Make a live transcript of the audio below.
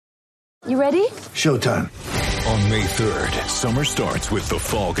You ready? Showtime. On May 3rd, summer starts with The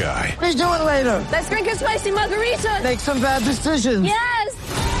Fall Guy. Let's do it later. Let's drink a spicy margarita. Make some bad decisions.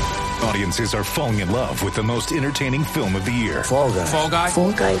 Yes. Audiences are falling in love with the most entertaining film of the year. Fall Guy. Fall Guy?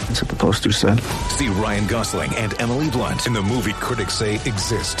 Fall guy. That's what the poster said. See Ryan Gosling and Emily Blunt in the movie critics say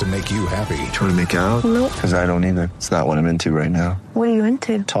exists to make you happy. Trying to make it out? Nope. Because I don't either. It's not what I'm into right now. What are you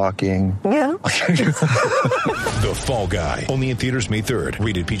into? Talking. Yeah. The Fall Guy. Only in theaters May 3rd.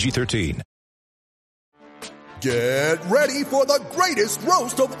 Rated PG-13. Get ready for the greatest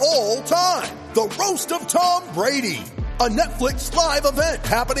roast of all time. The Roast of Tom Brady. A Netflix live event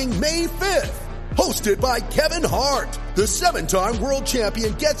happening May 5th. Hosted by Kevin Hart. The 7-time world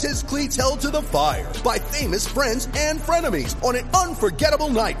champion gets his cleats held to the fire by famous friends and frenemies on an unforgettable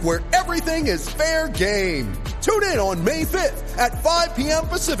night where everything is fair game. Tune in on May 5th at 5 p.m.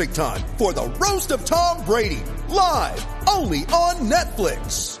 Pacific time for the Roast of Tom Brady. Live only on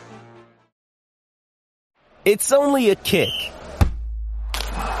Netflix. It's only a kick,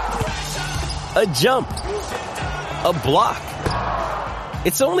 a jump, a block.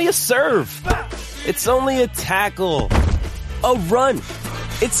 It's only a serve. It's only a tackle, a run.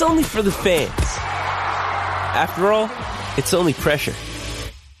 It's only for the fans. After all, it's only pressure.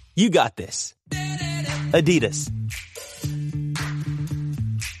 You got this. Adidas.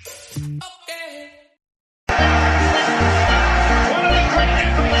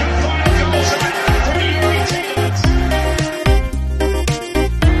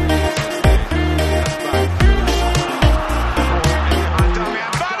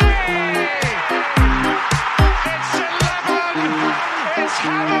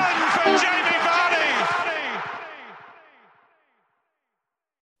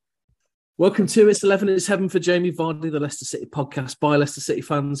 Welcome to It's 11, It's Heaven for Jamie Vardy, the Leicester City podcast by Leicester City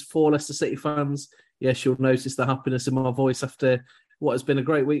fans, for Leicester City fans. Yes, you'll notice the happiness in my voice after what has been a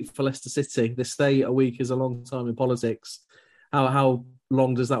great week for Leicester City. They say a week is a long time in politics. How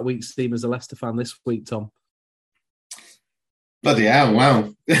long does that week seem as a Leicester fan this week, Tom? Bloody hell, wow.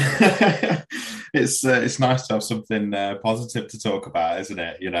 It's nice to have something positive to talk about, isn't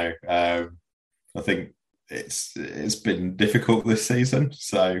it? You know, I think it's been difficult this season.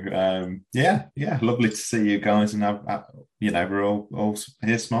 So, yeah, lovely to see you guys and have, we're all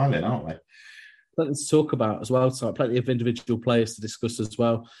here smiling, aren't we? Plenty to talk about as well tonight. Plenty of individual players to discuss as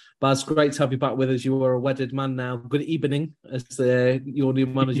well. Baz, great to have you back with us. You are a wedded man now. Good evening, as your new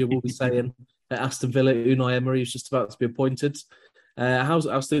manager will be saying at Aston Villa. Unai Emery is just about to be appointed.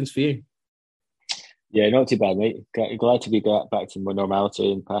 How's things for you? Yeah, not too bad, mate. Glad to be back to more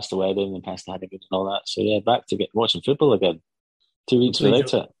normality and past the wedding and past the honeymoon and all that. So, yeah, back to watching football again. 2 weeks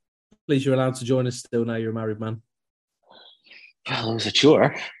without it. Please, you're allowed to join us still now you're a married man. Well, it was a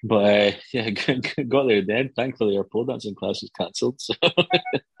chore, but got there then. Thankfully, our pole dancing class was cancelled. So.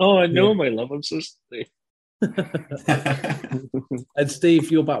 Oh, I know, my love. I'm so sorry. And Steve,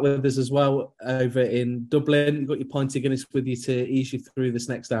 you're back with us as well over in Dublin. You've got your pint of Guinness with you to ease you through this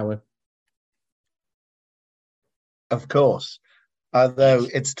next hour. Of course, although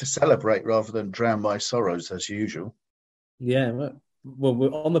it's to celebrate rather than drown my sorrows as usual. Yeah, well, we're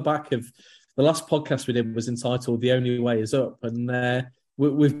on the back of the last podcast we did was entitled "The Only Way Is Up," and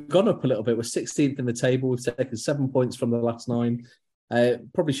we've gone up a little bit. We're 16th in the table. We've taken 7 points from the last 9.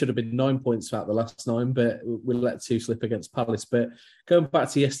 Probably should have been 9 points out the last 9, but we'll let 2 slip against Palace. But going back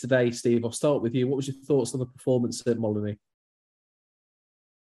to yesterday, Steve, I'll start with you. What was your thoughts on the performance at Molineux?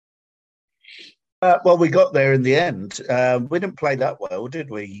 Well, we got there in the end. We didn't play that well, did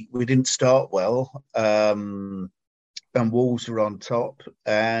we? We didn't start well. And Wolves were on top.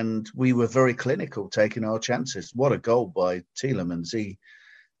 And we were very clinical, taking our chances. What a goal by Tielemans.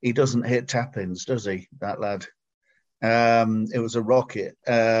 He doesn't hit tap-ins, does he, that lad? It was a rocket.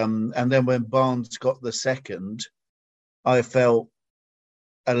 And then when Barnes got the second, I felt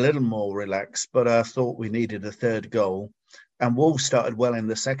a little more relaxed, but I thought we needed a third goal. And Wolves started well in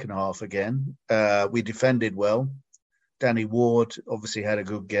the second half again. We defended well. Danny Ward obviously had a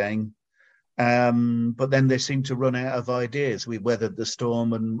good game. But then they seemed to run out of ideas. We weathered the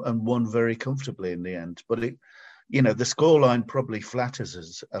storm and won very comfortably in the end. But, the scoreline probably flatters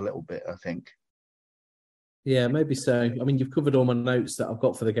us a little bit, I think. Yeah, maybe so. I mean, you've covered all my notes that I've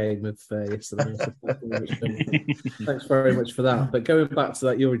got for the game of yesterday. So thanks very much for that. But going back to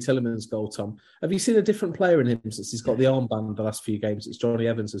that Youri Tielemans goal, Tom, have you seen a different player in him since he's got the armband the last few games since Johnny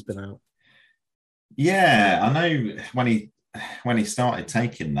Evans has been out? Yeah, I know when he started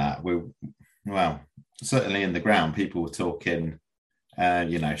taking that, certainly in the ground, people were talking,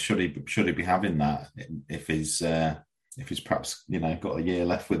 should he be having that if he's perhaps, got a year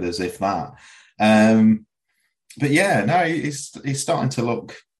left with us, if that. But yeah, no, he's starting to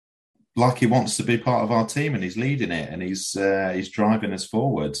look like he wants to be part of our team, and he's leading it, and he's driving us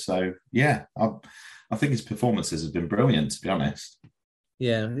forward. So yeah, I think his performances have been brilliant, to be honest.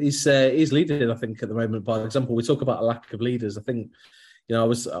 Yeah, he's leading, I think, at the moment. By example, we talk about a lack of leaders. I think, you know, I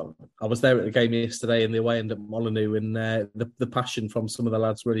was there at the game yesterday in the away end at Molineux, and the passion from some of the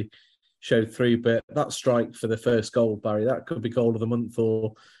lads really showed through. But that strike for the first goal, Barry, that could be goal of the month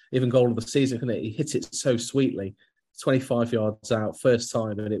or even goal of the season, couldn't it? He hit it so sweetly, 25 yards out, first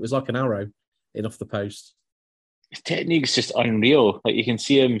time, and it was like an arrow in off the post. His technique's just unreal. Like, you can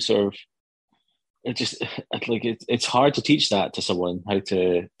see him sort of. It's hard to teach that to someone, how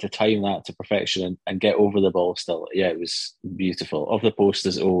to time that to perfection and get over the ball still. Yeah, it was beautiful. Off the post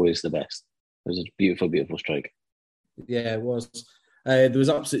is always the best. It was a beautiful, beautiful strike. Yeah, it was. There was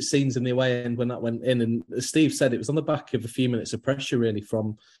absolute scenes in the away end when that went in, and as Steve said, it was on the back of a few minutes of pressure really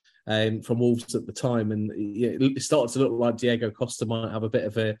from Wolves at the time, and it started to look like Diego Costa might have a bit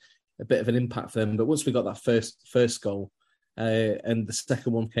of an impact for them. But once we got that first goal, and the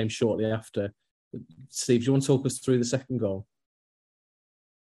second one came shortly after. Steve, do you want to talk us through the second goal?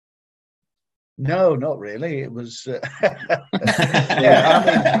 No, not really. It was. I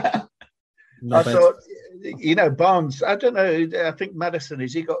thought, Barnes. I don't know. I think Maddison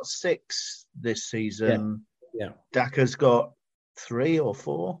he got 6 this season. Yeah. Daka's got 3 or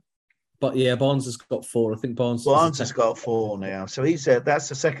 4. But yeah, Barnes has got 4. I think Barnes has got 4 now. So that's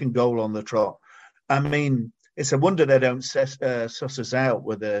the second goal on the trot. I mean, it's a wonder they don't suss us out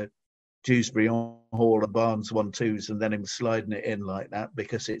with a Dewsbury Hall and Barnes 1-2s and then him sliding it in like that,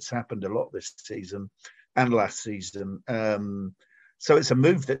 because it's happened a lot this season and last season. So it's a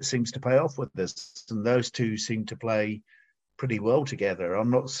move that seems to pay off with this, and those two seem to play pretty well together. I'm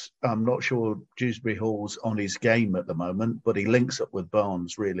not sure Dewsbury Hall's on his game at the moment, but he links up with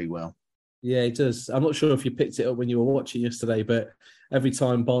Barnes really well. Yeah, he does. I'm not sure if you picked it up when you were watching yesterday, but every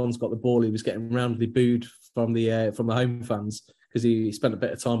time Barnes got the ball, he was getting roundly booed from the home fans, because he spent a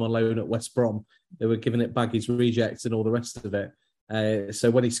bit of time on loan at West Brom. They were giving it Baggies rejects and all the rest of it. So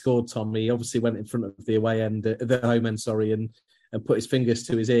when he scored, Tom, he obviously went in front of the away end, the home end, and put his fingers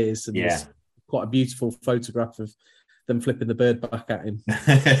to his ears. And there's quite a beautiful photograph of them flipping the bird back at him.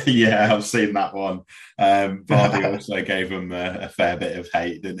 Yeah, I've seen that one. Vardy also gave him a fair bit of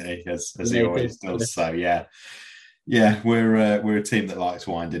hate, didn't he? As he always does. So yeah, we're a team that likes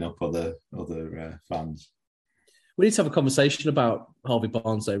winding up other fans. We need to have a conversation about Harvey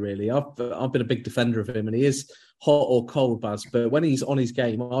Barnes, though, really. I've been a big defender of him, and he is hot or cold, Baz, but when he's on his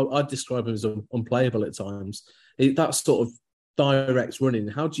game, I'd describe him as unplayable at times. That sort of direct running,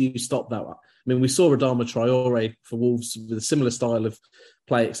 how do you stop that? I mean, we saw Adama Traore for Wolves with a similar style of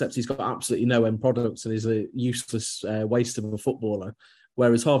play, except he's got absolutely no end products and is a useless waste of a footballer,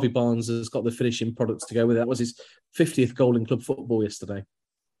 whereas Harvey Barnes has got the finishing products to go with it. That was his 50th goal in club football yesterday.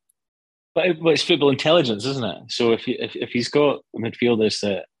 But it's football intelligence, isn't it? So if he's got midfielders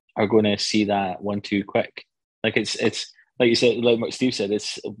that are going to see that 1-2 quick, like it's like you said, like what Steve said,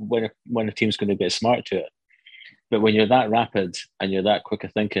 it's when a team's going to get smart to it. But when you're that rapid and you're that quick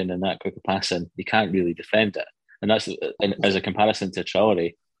of thinking and that quick of passing, you can't really defend it. And that's as a comparison to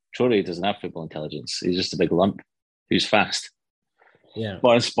Traore. Traore doesn't have football intelligence. He's just a big lump who's fast. Yeah,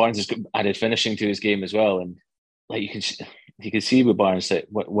 Barnes has added finishing to his game as well, and like you can see with Barnes that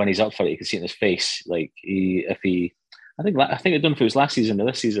when he's up for it, you can see it in his face. Like I think I don't know if it was last season or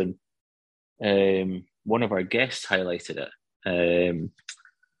this season. One of our guests highlighted it.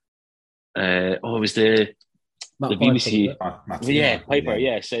 It was the BBC. Piper.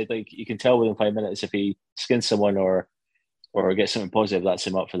 Yeah, said like you can tell within 5 minutes if he skins someone or gets something positive, that's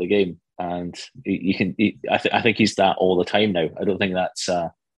him up for the game. And I think he's that all the time now. I don't think that's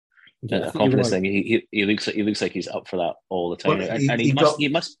a confidence thing. He looks like he's up for that all the time. Well, he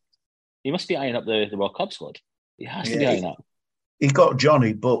must be eyeing up the World Cup squad. He has to be eyeing up. He got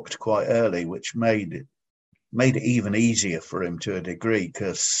Johnny booked quite early, which made it even easier for him to a degree,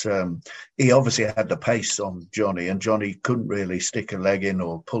 because he obviously had the pace on Johnny, and Johnny couldn't really stick a leg in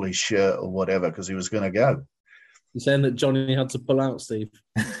or pull his shirt or whatever because he was going to go. You're saying that Johnny had to pull out, Steve?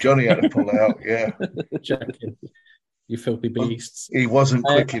 Johnny had to pull out, yeah. Checking. You filthy beasts. He wasn't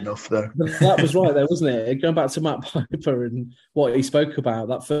quick enough, though. That was right, though, wasn't it? Going back to Matt Piper and what he spoke about,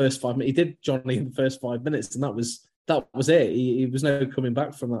 that first 5 minutes, he did Johnny in the first 5 minutes, and that was it. He was no coming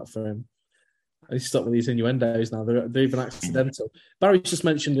back from that for him. I need to stop with these innuendos now. They're even accidental. Barry just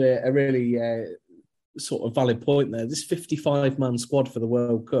mentioned a really sort of valid point there. This 55-man squad for the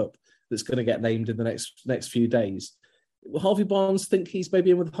World Cup that's going to get named in the next few days. Will Harvey Barnes think he's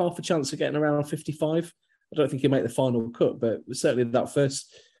maybe in with half a chance of getting around 55? I don't think he'll make the final cut, but certainly that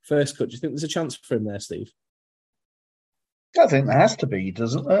first cut. Do you think there's a chance for him there, Steve? I think there has to be,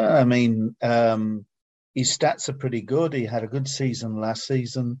 doesn't there? I mean, his stats are pretty good. He had a good season last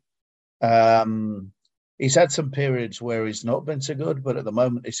season. He's had some periods where he's not been so good, but at the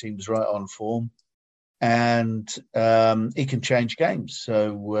moment he seems right on form. And he can change games.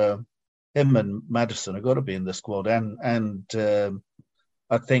 So him and Maddison have got to be in the squad. And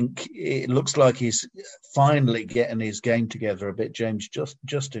I think it looks like he's finally getting his game together a bit. James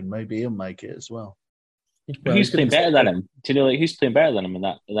Justin, maybe he'll make it as well. Who's playing better than him? Do you know, like, who's playing better than him in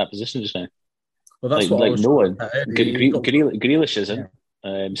that position just now? Well, that's like, what like I was no one. Grealish Grealish isn't.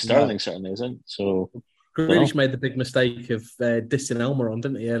 Sterling certainly isn't. So Grealish made the big mistake of dissing Almiron,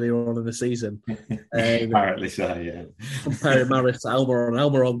 didn't he, earlier on in the season? Apparently so, yeah. Comparing Maris to Almiron.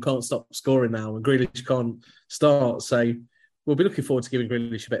 Almiron can't stop scoring now, and Grealish can't start. So we'll be looking forward to giving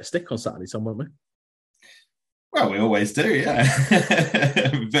Grealish a bit of stick on Saturday, Tom, won't we? Well, we always do, yeah.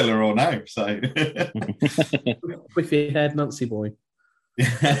 Villa or no, so. With your head, Nancy boy.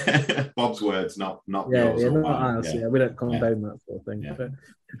 Bob's words, not yours. Yeah, not ours. Yeah, we don't condone that sort of thing. Yeah.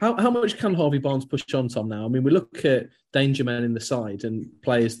 But how much can Harvey Barnes push on, Tom, now? I mean, we look at danger men in the side and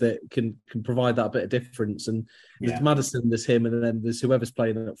players that can provide that bit of difference. And there's Maddison, there's him, and then there's whoever's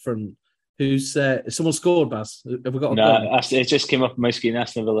playing up front. Who's someone scored, Baz? Have we got? No, it just came up on my screen.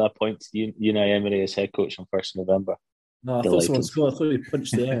 Aston Villa appoints Unai Emery as head coach on 1st of November. No, I thought someone scored. I thought you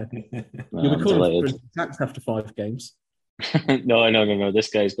punched the air. You'll be calling for attacks after 5 games. No.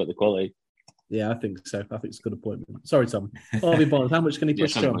 This guy's got the quality. Yeah, I think so. I think it's a good appointment. Sorry, Tom. Harvey Barnes, how much can he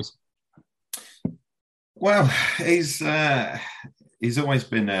push on? Well, he's always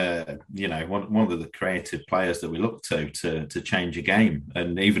been one of the creative players that we look to change a game,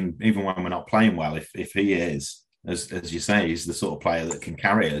 and even when we're not playing well, if he is, as you say, he's the sort of player that can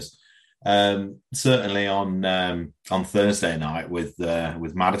carry us. Certainly on Thursday night with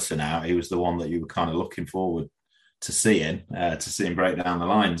Maddison out, he was the one that you were kind of looking forward to see him break down the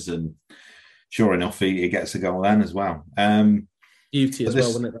lines, and sure enough, he gets a goal then as well. Beauty as well,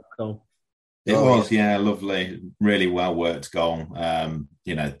 wasn't it, that goal? It was, yeah, lovely, really well worked goal.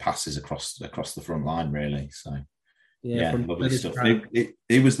 Passes across the front line, really. So yeah, lovely stuff.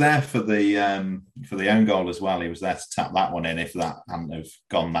 He was there for the own goal as well. He was there to tap that one in if that hadn't have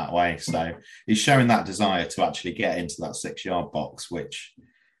gone that way. So he's showing that desire to actually get into that 6-yard box, which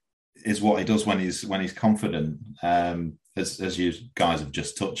is what he does when he's confident. As you guys have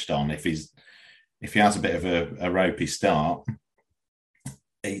just touched on, if he has a bit of a ropey start,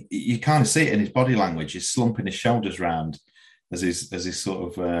 you kind of see it in his body language. He's slumping his shoulders round as he's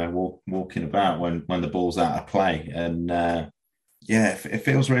sort of walking about when the ball's out of play, and it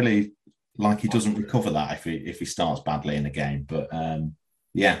feels really like he doesn't recover that if he starts badly in a game. But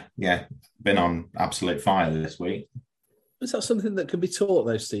been on absolute fire this week. Is that something that can be taught,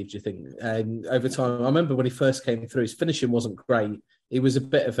 though, Steve, do you think, over time? I remember when he first came through, his finishing wasn't great. He was a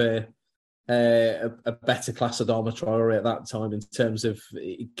bit of a better class of Adama Traore at that time in terms of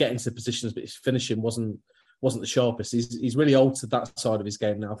getting to positions, but his finishing wasn't the sharpest. He's really altered that side of his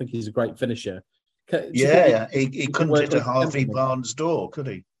game now. I think he's a great finisher. He couldn't hit a Harvey Barnes door, could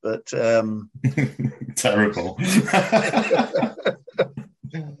he? But terrible.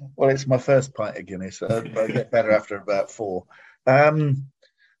 Well, it's my first pint of Guinness, so I get better after about 4. I'm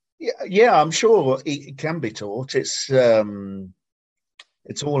sure it can be taught. It's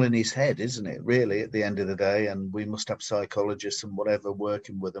all in his head, isn't it, really, at the end of the day? And we must have psychologists and whatever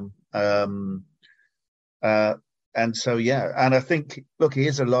working with them. And so, and I think, look, he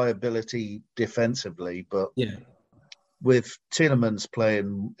is a liability defensively, but with Tielemans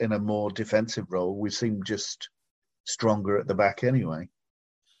playing in a more defensive role, we seem just stronger at the back anyway.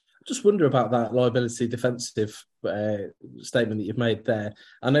 I just wonder about that liability defensive statement that you've made there.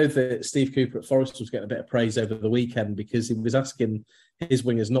 I know that Steve Cooper at Forest was getting a bit of praise over the weekend because he was asking his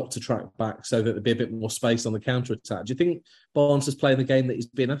wingers not to track back so that there'd be a bit more space on the counter-attack. Do you think Barnes is playing the game that he's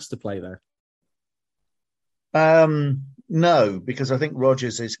been asked to play there? No, because I think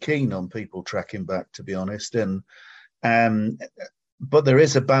Rodgers is keen on people tracking back, to be honest. But there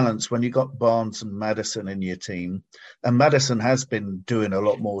is a balance when you've got Barnes and Maddison in your team. And Maddison has been doing a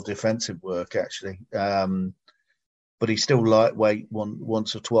lot more defensive work, actually. But he's still lightweight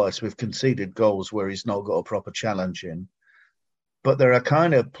once or twice. We've conceded goals where he's not got a proper challenge in. But they're a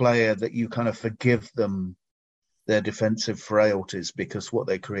kind of player that you kind of forgive them their defensive frailties because what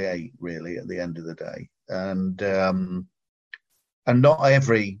they create, really, at the end of the day. And not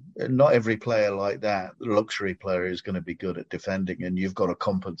every player like that, the luxury player, is going to be good at defending, and you've got to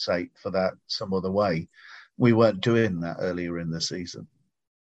compensate for that some other way. We weren't doing that earlier in the season.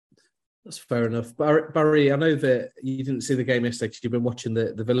 That's fair enough. Barry, I know that you didn't see the game yesterday because you've been watching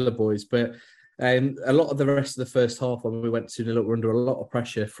the Villa boys, but A lot of the rest of the first half, when we went 2-0 up, we were under a lot of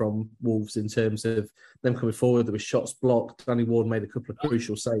pressure from Wolves in terms of them coming forward. There were shots blocked. Danny Ward made a couple of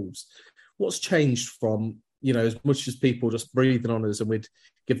crucial saves. What's changed from, as much as people just breathing on us and we'd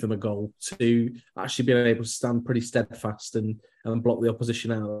give them a goal, to actually being able to stand pretty steadfast and block the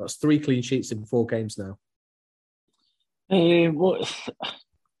opposition out? That's 3 clean sheets in 4 games now. Well,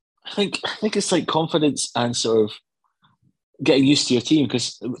 I think it's like confidence and sort of getting used to your team,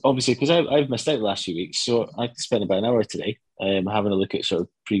 because I've missed out the last few weeks, so I spent about an hour today having a look at sort of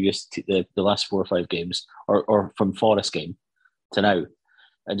previous the last 4 or 5 games, or from Forest game to now,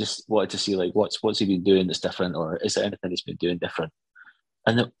 and just wanted to see like what's he been doing that's different, or is there anything he's been doing different?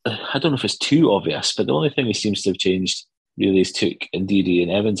 And I don't know if it's too obvious, but the only thing he seems to have changed really is took Ndidi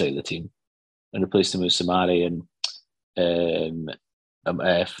and Evans out of the team and replaced them with Samari and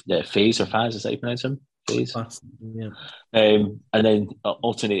Faze, or Faz, is that how you pronounce him? Faze. Yeah. And then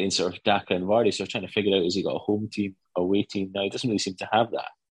alternating sort of Daka and Vardy. So trying to figure out, has he got a home team, away team now? He doesn't really seem to have that.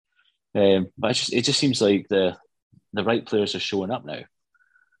 But it just seems like the right players are showing up now.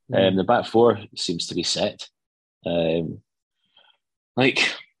 The back 4 seems to be set. Like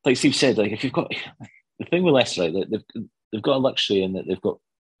Steve said, like if you've got the thing with Leicester, right, they've got a luxury in that they've got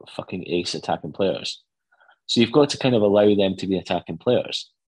fucking ace attacking players. So you've got to kind of allow them to be attacking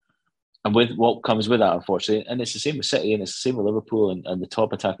players. And with what comes with that, unfortunately, and it's the same with City and it's the same with Liverpool and the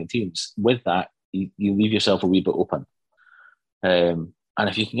top attacking teams, with that, you leave yourself a wee bit open. And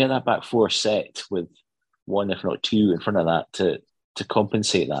if you can get that back 4 set with 1, if not 2, in front of that to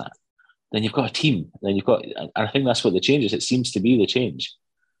compensate that, then you've got a team. Then you've got, and I think that's what the change is. It seems to be the change.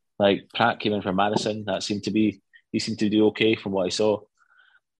 Like Pratt came in for Madison. He seemed to do okay from what I saw.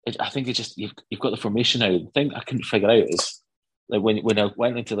 I think it's just you've got the formation now. The thing I couldn't figure out is like when I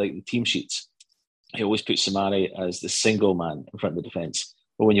went into like the team sheets, he always puts Samari as the single man in front of the defence.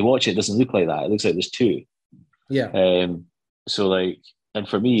 But when you watch it, it doesn't look like that. It looks like there's 2. Yeah. So like, and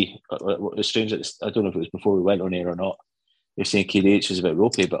for me, it's strange that I don't know if it was before we went on air or not. You're saying KDH was a bit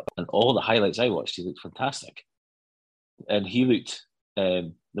ropey, but in all the highlights I watched, he looked fantastic, and he looked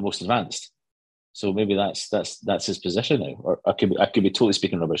the most advanced. So maybe that's his position now, or I could be totally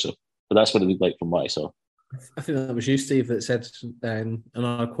speaking rubbish. So, but that's what it looked like from what I saw. I think that was you, Steve, that said, and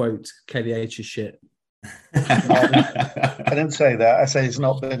I quote, "KDH is shit." I didn't say that. I say he's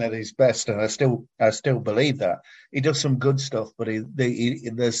not been at his best, and I still believe that he does some good stuff, but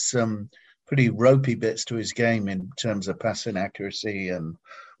there's some pretty ropey bits to his game in terms of passing accuracy and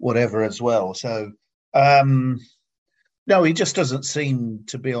whatever as well. So, no, he just doesn't seem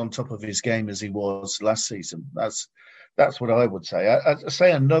to be on top of his game as he was last season. That's what I would say. I'd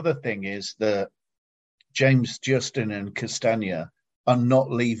say another thing is that James Justin and Castagna are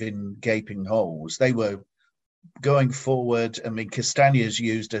not leaving gaping holes. They were going forward. I mean, Castagna's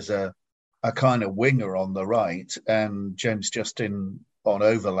used as a kind of winger on the right, and James Justin on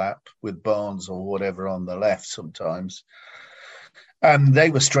overlap with Barnes or whatever on the left sometimes. And they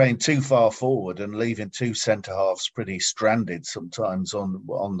were straying too far forward and leaving 2 centre-halves pretty stranded sometimes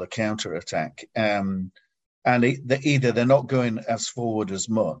on the counter-attack. And either they're not going as forward as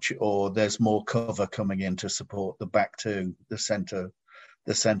much, or there's more cover coming in to support the back 2, the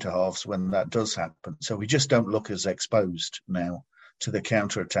centre-halves when that does happen. So we just don't look as exposed now to the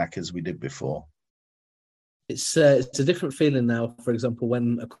counter-attack as we did before. It's a different feeling now, for example,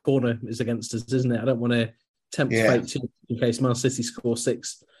 when a corner is against us, isn't it? I don't want to tempt fate too much in case Man City score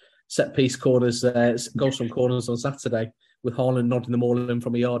 6 set-piece corners, goals from corners on Saturday, with Haaland nodding them all in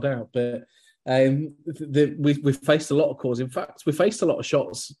from a yard out. But we've faced a lot of corners. In fact, we faced a lot of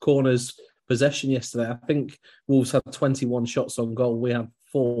shots, corners, possession yesterday. I think Wolves had 21 shots on goal. We had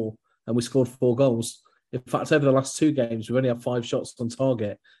 4, and we scored 4 goals. In fact, over the last 2 games, we've only had 5 shots on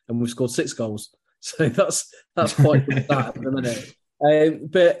target, and we've scored 6 goals. So that's quite good at the minute.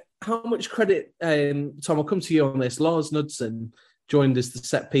 But how much credit, Tom, I'll come to you on this. Lars Knudsen joined as the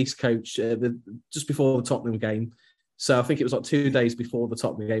set-piece coach just before the Tottenham game. So I think it was like 2 days before the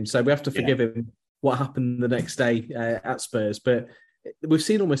Tottenham game. So we have to forgive him what happened the next day at Spurs. But we've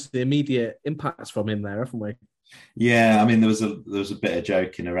seen almost the immediate impacts from him there, haven't we? Yeah, I mean, there was a bit of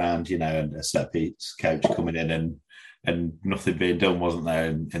joking around, and a set-piece coach coming in and nothing being done, wasn't there,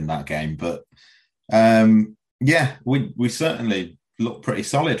 in that game. But we certainly look pretty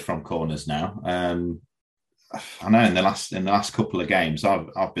solid from corners now. I know in the last couple of games,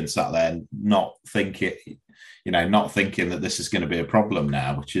 I've been sat there not thinking that this is going to be a problem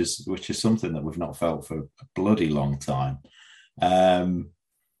now, which is something that we've not felt for a bloody long time.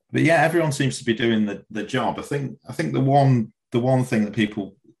 But yeah, everyone seems to be doing the job. I think the one thing that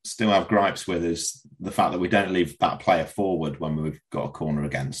people still have gripes with is the fact that we don't leave that player forward when we've got a corner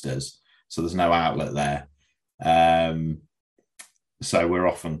against us. so there's no outlet there. So we're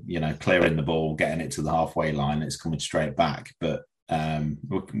often, clearing the ball, getting it to the halfway line. It's coming straight back, but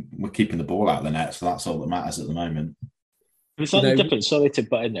we're keeping the ball out of the net, so that's all that matters at the moment. Is that the difference? Sorry to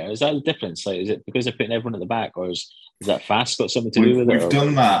butt in there. Is that the difference? Like, is it because they're putting everyone at the back, or is that fast got something to do with it? We've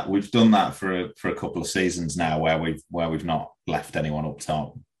done that. We've done that for a couple of seasons now, where we've not left anyone up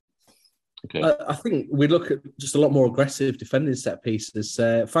top. Okay. I think we look at just a lot more aggressive defending set pieces.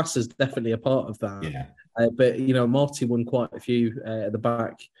 Fast is definitely a part of that. Yeah. But Marty won quite a few at the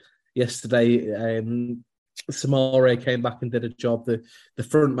back yesterday. Samare came back and did a job. The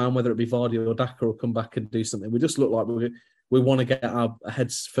front man, whether it be Vardy or Daka, will come back and do something. We just look like we want to get our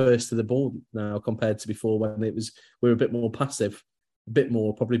heads first to the ball now compared to before, when we were a bit more passive, a bit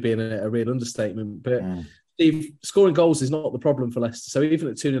more probably being a real understatement. But Steve, scoring goals is not the problem for Leicester. So even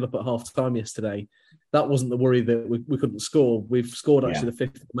at 2-0 up at half time yesterday, that wasn't the worry that we couldn't score. We've scored actually the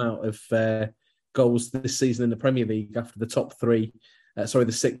fifth amount of goals this season in the Premier League after the top three.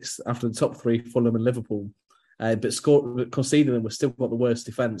 The sixth after the top three, Fulham and Liverpool. But conceding them, we've still got the worst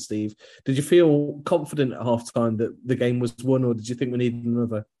defence, Steve. Did you feel confident at half-time that the game was won, or did you think we needed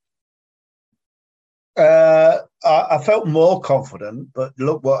another? I felt more confident, but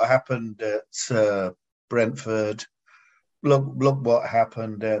look what happened at Brentford. Look what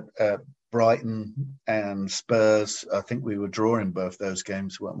happened at Brighton and Spurs. I think we were drawing both those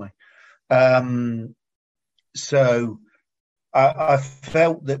games, weren't we? So I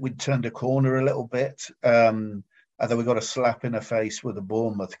felt that we'd turned a corner a little bit. Although we got a slap in the face with the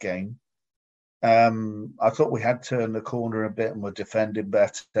Bournemouth game. I thought we had turned the corner a bit and were defending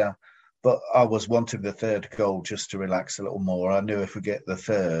better. But I was wanting the third goal just to relax a little more. I knew if we get the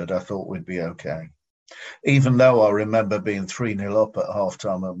third, I thought we'd be okay. Even though I remember being 3-0 up at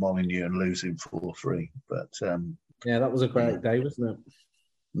half-time at Molineux and losing 4-3. But that was a great day, wasn't it?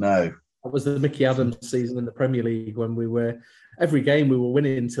 No. That was the Mickey Adams season in the Premier League, when every game we were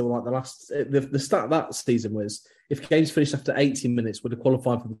winning until like the last. The start of that season was, if games finished after 80 minutes, we'd have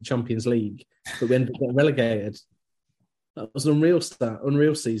qualified for the Champions League, but we ended up getting relegated. That was an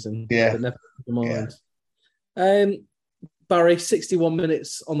unreal season. Yeah. But never mind. Barry, 61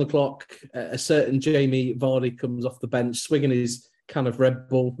 minutes on the clock. A certain Jamie Vardy comes off the bench, swinging his can of Red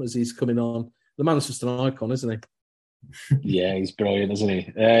Bull as he's coming on. The man's just an icon, isn't he? Yeah, he's brilliant, isn't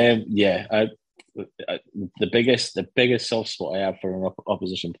he? The biggest soft spot I have for an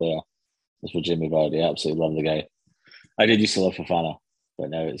opposition player is for Jamie Vardy. I absolutely love the guy. I did used to love Fofana, but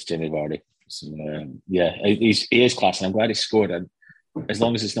now it's Jamie Vardy. So, he is class, and I'm glad he scored. And as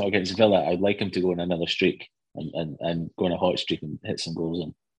long as it's not against Villa, I'd like him to go on another streak and go on a hot streak and hit some goals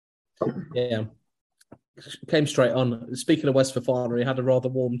in. Yeah. Came straight on. Speaking of West Fofana, he had a rather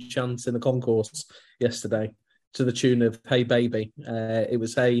warm chant in the concourse yesterday to the tune of "Hey Baby." It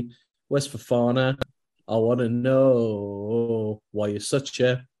was, "Hey, West Fofana, I want to know why you're such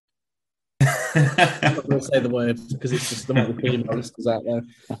a..." I'm not going to say the word because it's just the amount of female listeners out there.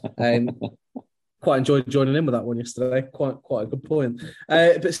 Quite enjoyed joining in with that one yesterday. Quite a good point.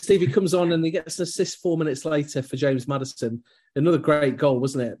 But Stevie comes on and he gets an assist 4 minutes later for James Maddison. Another great goal,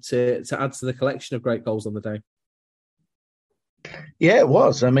 wasn't it, to add to the collection of great goals on the day? Yeah, it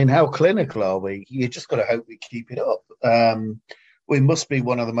was. I mean, how clinical are we? You just got to hope we keep it up. We must be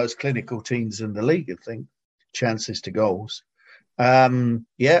one of the most clinical teams in the league, I think. Chances to goals.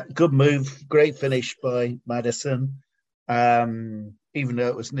 Good move. Great finish by Maddison. Even though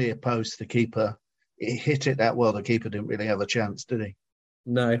it was near post, the keeper, he hit it that well. The keeper didn't really have a chance, did he?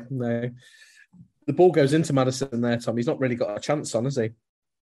 No. The ball goes into Maddison there, Tom. He's not really got a chance on, has he?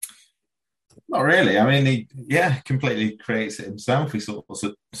 Not really. I mean, he completely creates it himself. He sort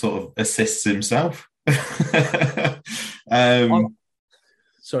of assists himself.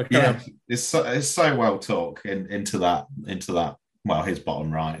 Sorry, it's so well talked into that. Well, his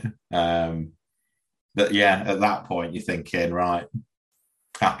bottom right. But yeah, at that point, you're thinking, right,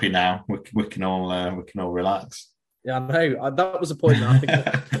 happy now. We can all relax. Yeah, I know. That was a point that I think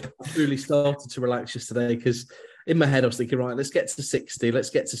I really started to relax yesterday, because in my head I was thinking, right, let's get to 60, let's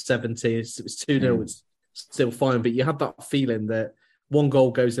get to 70. It's 2-0, it's still fine. But you had that feeling that one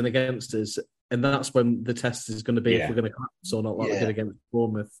goal goes in against us, and that's when the test is going to be if we're going to collapse or not, like we did against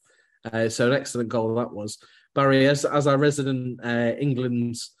Bournemouth. So an excellent goal that was. Barry, as our resident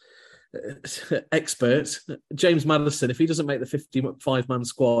England's expert, James Maddison, if he doesn't make the 55-man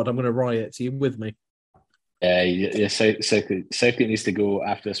squad, I'm going to riot. Are you with me? Southgate needs to go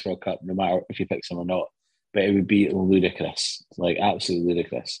after this World Cup, no matter if he picks him or not. But it would be ludicrous, like absolutely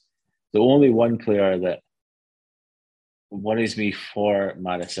ludicrous. The only one player that worries me for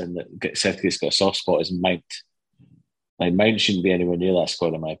Maddison that Southgate's got a soft spot is Mount. Like Mount shouldn't be anywhere near that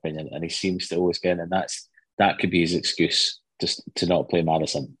squad, in my opinion, and he seems to always get in, and that could be his excuse just to not play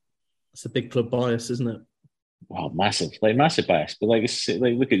Maddison. It's a big club bias, isn't it? Well, massive bias. But look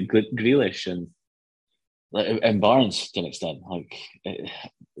at Grealish and Barnes to an extent.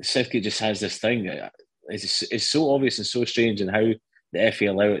 Southgate just has this thing. It's so obvious and so strange, and how the FA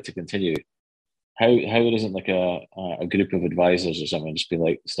allow it to continue. How it isn't like a group of advisors or something just be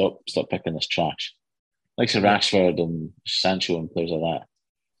like, stop picking this trash. Like Sir Rashford and Sancho and players like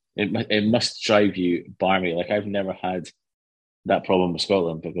that. It must drive you barmy. Like I've never had that problem with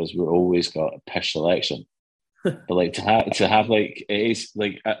Scotland because we've always got a pish selection. But to have it is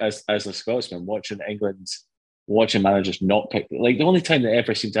like as a Scotsman watching managers not pick, like the only time that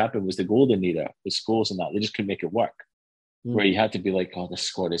ever seemed to happen was the golden era with Scholes and that. They just couldn't make it work. Where you had to be like, oh, this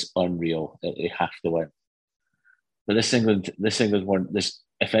squad is unreal. They have to win. But this England one,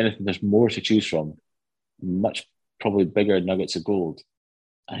 if anything, there's more to choose from. Much probably bigger nuggets of gold.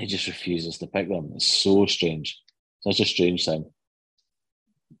 And he just refuses to pick them. It's so strange. Such a strange thing.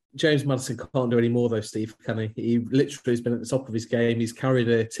 James Maddison can't do any more though, Steve, can he? He literally has been at the top of his game. He's carried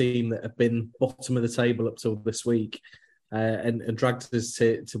a team that have been bottom of the table up till this week and dragged us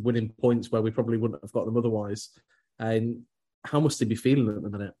to winning points where we probably wouldn't have got them otherwise. And how must he be feeling at the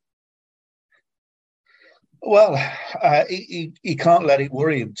minute? Well, he can't let it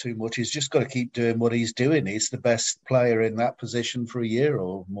worry him too much. He's just got to keep doing what he's doing. He's the best player in that position for a year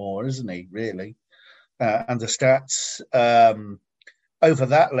or more, isn't he, really? And the stats over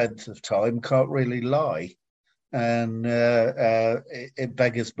that length of time can't really lie. And it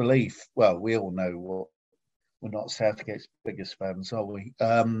beggars belief. Well, we all know what we're not Southgate's biggest fans, are we?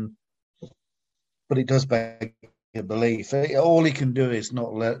 But it does beg a belief. All he can do is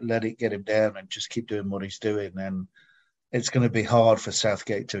not let it get him down and just keep doing what he's doing. And it's going to be hard for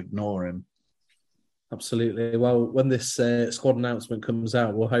Southgate to ignore him. Absolutely. Well, when this squad announcement comes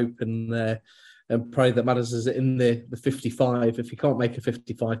out, we'll hope and pray that Maddison's in the 55. If he can't make a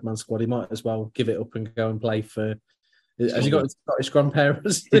 55-man squad, he might as well give it up and go and play for... Has he got his Scottish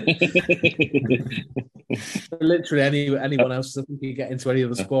grandparents? Literally anyone else. I think he can get into any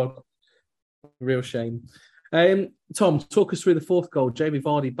other squad. Real shame. Tom, talk us through the fourth goal. Jamie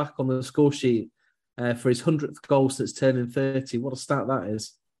Vardy back on the score sheet for his 100th goal since turning 30. What a stat that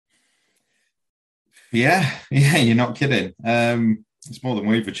is. Yeah, you're not kidding. It's more than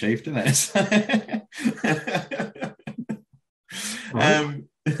we've achieved, isn't it?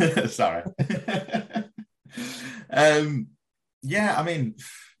 Sorry. Yeah, I mean,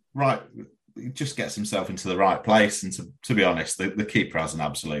 right, he just gets himself into the right place. And to be honest, the keeper has an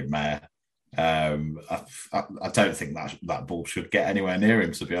absolute mare. I don't think that ball should get anywhere near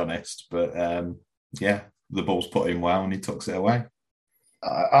him, to be honest. But yeah, the ball's put in well and he tucks it away.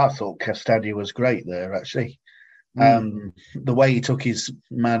 I thought Castagna was great there, actually. The way he took his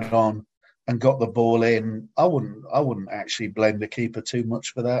man on and got the ball in, I wouldn't actually blame the keeper too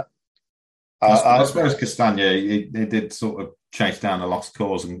much for that. I suppose Castagna he did sort of chase down a lost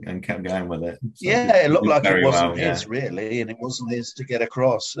cause and kept going with it. So it looked like it wasn't his really, and it wasn't his to get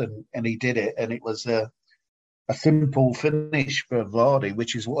across, and he did it, and it was a simple finish for Vardy,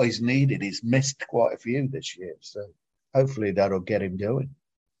 which is what he's needed. He's missed quite a few this year, so hopefully that'll get him going.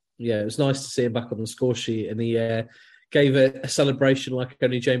 Yeah, it was nice to see him back on the score sheet, and he gave a celebration like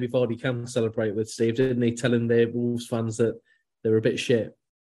only Jamie Vardy can celebrate with, Steve, didn't he? Telling the Wolves fans that they were a bit shit.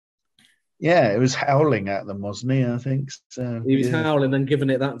 Yeah, it was howling at them, wasn't he? I think so. He was howling and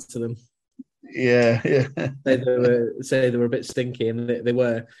giving it that to them. Yeah. Say they were a bit stinky, and they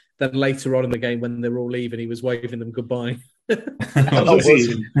were. Then later on in the game, when they were all leaving, he was waving them goodbye.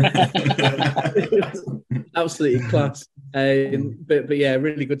 Absolutely class. But yeah,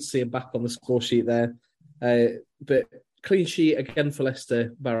 really good to see him back on the score sheet there. But clean sheet again for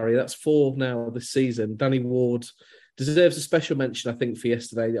Leicester, Barry. That's 4 now this season. Danny Ward deserves a special mention, I think, for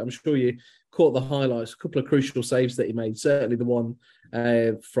yesterday. I'm sure you caught the highlights. A couple of crucial saves that he made. Certainly the one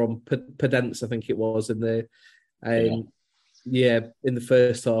from Podence, I think it was, in the in the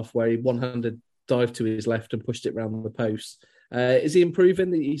first half, where he one-handed dived to his left and pushed it round the post. Is he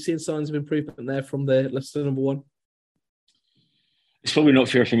improving? Are you seeing signs of improvement there from the Leicester number one? It's probably not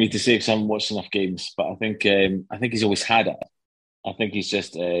fair for me to say because I haven't watched enough games, but I think he's always had it. I think he's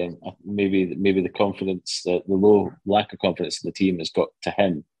just maybe the confidence, the low lack of confidence in the team has got to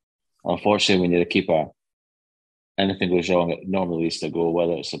him. Unfortunately, when you're a keeper, anything goes wrong, it normally leads to a goal,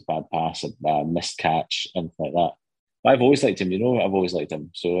 whether it's a bad pass, a missed catch, anything like that. But I've always liked him, I've always liked him.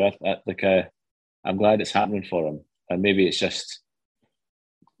 So I'm glad it's happening for him. And maybe it's just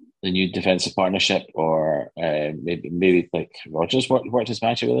the new defensive partnership, or maybe like Rodgers worked his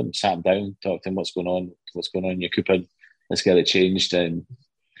magic with him, sat him down, talked to him what's going on in your Cooper. let's get it changed. And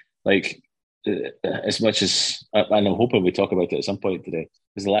like, as much as, and I'm hoping we talk about it at some point today,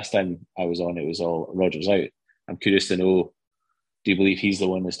 because the last time I was on, it was all Rodgers out. I'm curious to know, do you believe he's the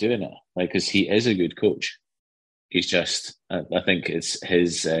one that's doing it? Like, because he is a good coach. He's just, I think it's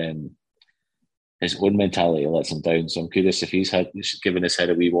his own mentality lets him down. So I'm curious if he's given his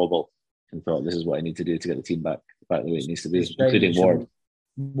head a wee wobble and thought, this is what I need to do to get the team back the way it needs to be, including Ward.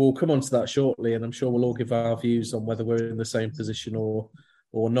 We'll come on to that shortly, and I'm sure we'll all give our views on whether we're in the same position or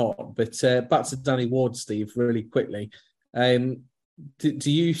not. But back to Danny Ward, Steve, really quickly.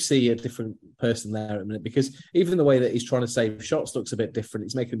 Do you see a different person there at the minute? Because even the way that he's trying to save shots looks a bit different.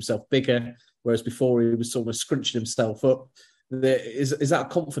 He's making himself bigger, whereas before he was sort of scrunching himself up. Is that a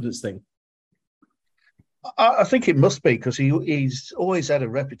confidence thing? I think it must be, because he's always had a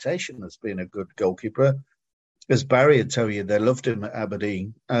reputation as being a good goalkeeper. As Barry would tell you, they loved him at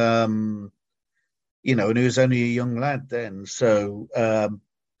Aberdeen. And he was only a young lad then. So,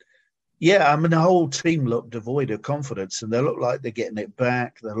 the whole team looked devoid of confidence, and they look like they're getting it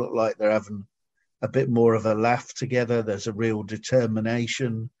back. They look like they're having a bit more of a laugh together. There's a real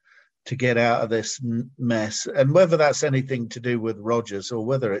determination to get out of this mess. And whether that's anything to do with Rodgers or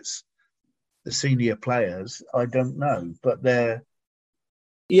whether it's the senior players, I don't know. But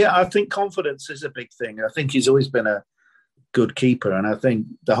I think confidence is a big thing. I think he's always been a good keeper, and I think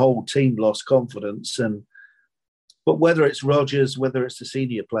the whole team lost confidence. But whether it's Rodgers, whether it's the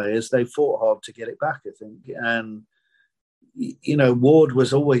senior players, they fought hard to get it back, I think. And, Ward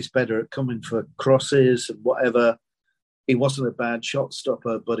was always better at coming for crosses and whatever. He wasn't a bad shot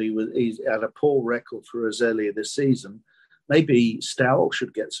stopper, but he had a poor record for us earlier this season. Maybe Stowell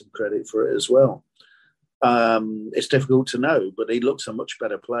should get some credit for it as well. It's difficult to know, but he looks a much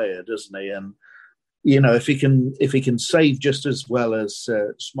better player, doesn't he? And, if he can save just as well as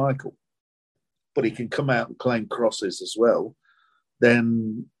Schmeichel, but he can come out and claim crosses as well,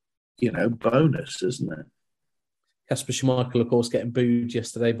 then, bonus, isn't it? Kasper Schmeichel, of course, getting booed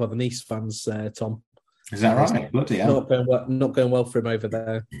yesterday by the Nice fans, Tom. Is that right? Bloody hell. Not going well for him over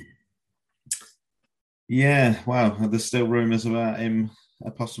there. Yeah, wow. There's still rumours about him,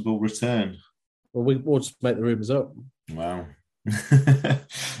 a possible return. Well, we'll just make the rumours up. Wow.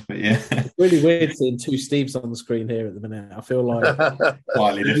 But yeah. It's really weird seeing two Steves on the screen here at the minute. I feel like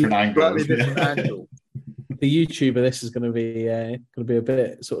slightly different angle. The YouTuber, this is going to be a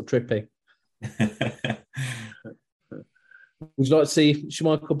bit sort of trippy. Would you like to see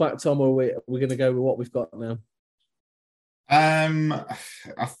Schmeichel back, Tom, or are we going to go with what we've got now?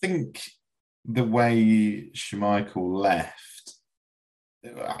 I think the way Schmeichel left,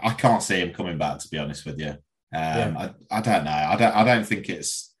 I can't see him coming back, to be honest with you. I don't know. I don't think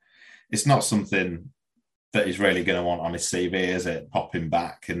it's not something that he's really going to want on his CV, is it? Popping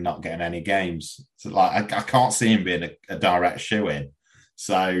back and not getting any games. So, I can't see him being a direct shoe-in.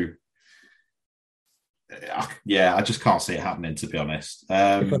 So, I just can't see it happening, to be honest.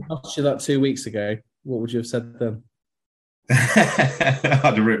 If I asked you that 2 weeks ago, what would you have said then? I'd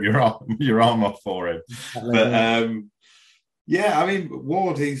have ripped your arm off for him. But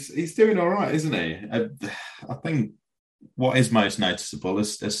Ward, he's doing all right, isn't he? I think what is most noticeable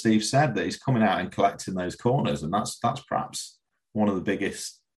is, as Steve said, that he's coming out and collecting those corners, and that's perhaps one of the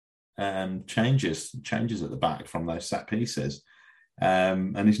biggest changes at the back from those set pieces.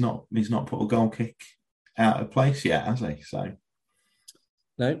 And he's not put a goal kick out of place yet, has he? So.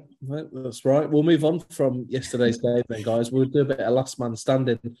 No, that's right. We'll move on from yesterday's game then, guys. We'll do a bit of last man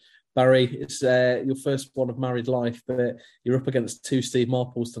standing. Barry, it's your first one of married life, but you're up against two Steve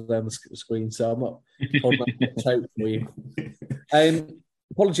Marples today on the screen, so I'm not holding that hope for you.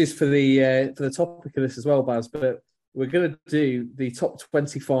 Apologies for the topic of this as well, Baz, but we're going to do the top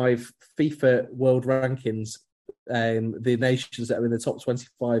 25 FIFA World Rankings, the nations that are in the top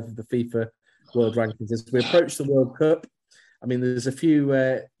 25 of the FIFA World Rankings. As we approach the World Cup, I mean, there's a few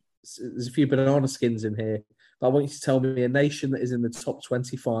banana skins in here, but I want you to tell me a nation that is in the top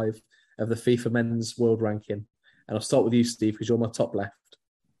 25 of the FIFA Men's World Ranking. And I'll start with you, Steve, because you're my top left.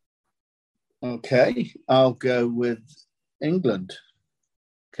 Okay, I'll go with England.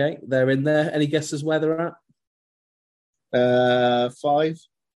 Okay, they're in there. Any guesses where they're at? 5.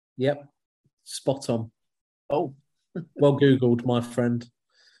 Yep, spot on. Oh. Well Googled, my friend.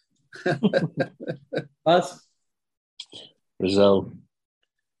 Baz? Brazil.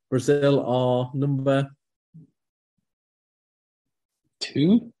 Brazil are number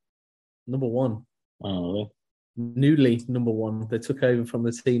 2? Number 1. Oh, really? Newly number 1. They took over from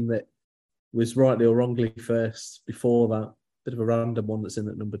the team that was rightly or wrongly first before that. Bit of a random one that's in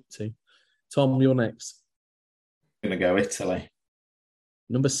at number 2. Tom, you're next. I'm going to go Italy.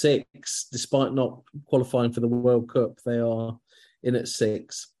 Number 6, despite not qualifying for the World Cup, they are in at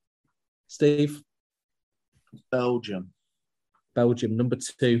 6. Steve? Belgium. Number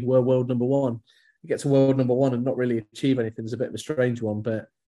 2. We're world number 1. You get to world number 1 and not really achieve anything is a bit of a strange one, but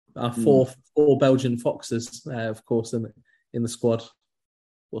our four Belgian Foxes, of course, in the squad.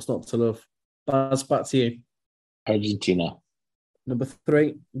 What's not to love? Baz, back to you. Argentina. Number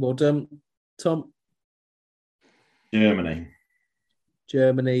 3. Well done. Tom? Germany.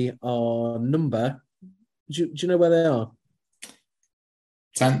 Germany are number... Do you know where they are?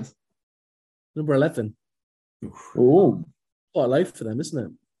 10th. Number 11. Oh, Quite low for them,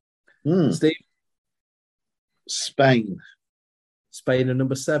 isn't it? Steve? Spain. Spain are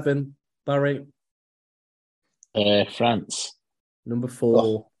number 7. Barry? France. Number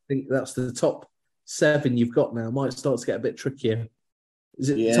 4. I think that's the top 7 you've got now. Might start to get a bit trickier. Is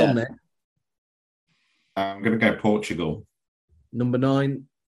it Tom there? I'm going to go Portugal. Number 9.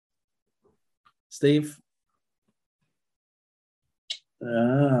 Steve?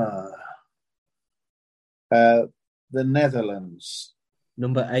 The Netherlands.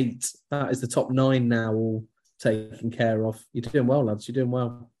 Number 8. That is the top 9 now, all taken care of. You're doing well, lads. You're doing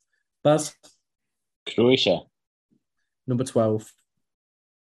well. Baz? Croatia. Number 12.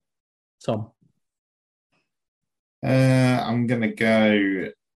 Tom? I'm going to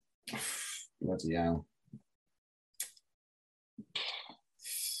go... Bloody hell.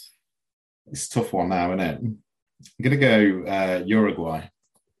 It's a tough one now, isn't it? I'm going to go Uruguay.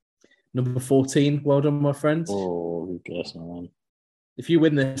 Number 14. Well done, my friend. Oh, good guess, man. If you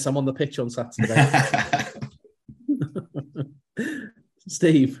win this, I'm on the pitch on Saturday.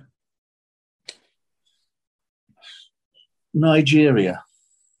 Steve? Nigeria.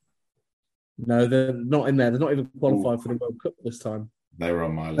 No, they're not in there. They're not even qualified for the World Cup this time. They were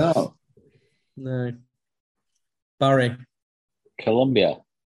on my list. Oh. No. Barry? Colombia.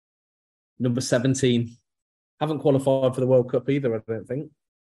 Number 17. Haven't qualified for the World Cup either, I don't think.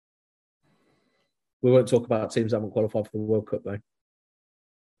 We won't talk about teams that haven't qualified for the World Cup, though.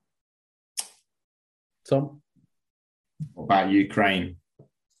 Tom? What about Ukraine?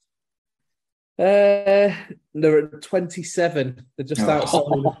 They're at 27. They're just outside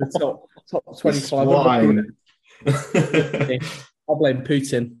of the top 25. I'll blame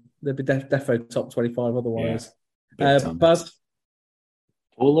Putin. They'd be defo top 25 otherwise. Baz?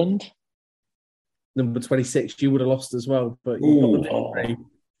 Poland? Number 26. You would have lost as well, but you got the victory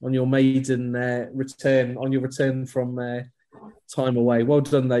on your maiden return from time away. Well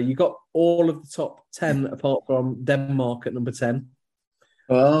done, though. You got all of the top 10 apart from Denmark at number 10.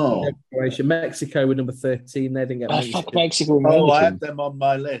 Oh. Mexico were number 13. They didn't get mentioned. Fuck Mexico. I had them on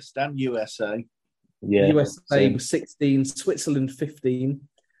my list. And USA. Yeah. USA was 16. Switzerland 15.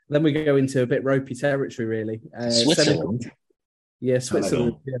 Then we go into a bit ropey territory, really. Switzerland?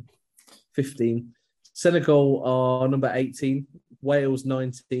 Switzerland. 15. Senegal are number 18. Wales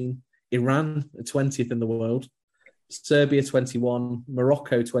 19. Iran 20th in the world. Serbia 21.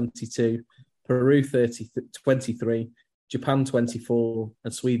 Morocco 22. Peru 23. Japan 24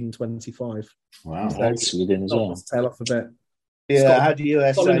 and Sweden 25. Wow, that's Sweden as well. Tail off a bit. Yeah, how do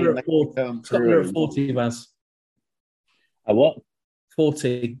USA Scotland are at 40, Vaz. A what?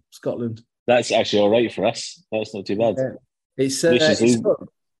 40, Scotland. That's actually all right for us. That's not too bad. Yeah.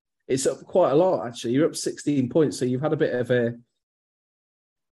 It's up quite a lot, actually. You're up 16 points, so you've had a bit of a...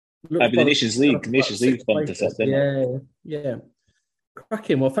 The Nations League bumped us, Yeah.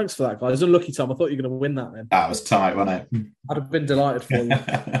 Cracking. Well, thanks for that, guys. Unlucky, Tom. I thought you were going to win that then. That was tight, wasn't it? I'd have been delighted for you.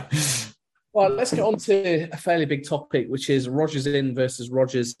 Well, let's get on to a fairly big topic, which is Rodgers in versus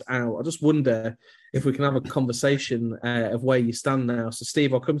Rodgers out. I just wonder if we can have a conversation of where you stand now. So,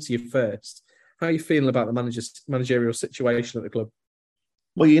 Steve, I'll come to you first. How are you feeling about the managerial situation at the club?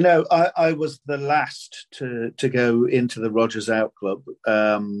 Well, I was the last to go into the Rodgers out club.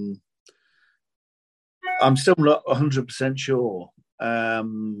 I'm still not 100% sure.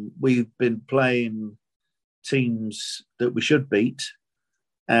 We've been playing teams that we should beat,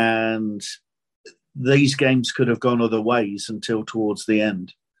 and these games could have gone other ways until towards the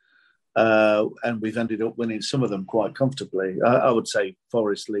end. And we've ended up winning some of them quite comfortably. I would say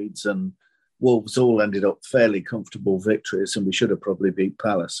Forest, Leeds and Wolves all ended up fairly comfortable victories, and we should have probably beat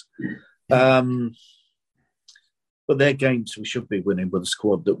Palace. But they're games we should be winning with the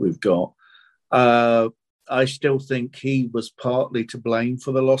squad that we've got. I still think he was partly to blame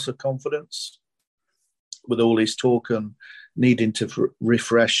for the loss of confidence with all his talk and needing to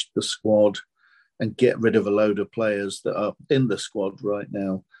refresh the squad and get rid of a load of players that are in the squad right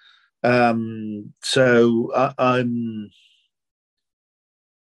now. So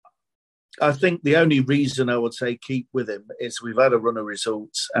I think the only reason I would say keep with him is we've had a run of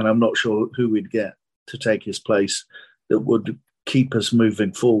results, and I'm not sure who we'd get to take his place that would keep us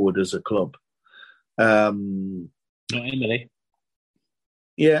moving forward as a club. Not Emery.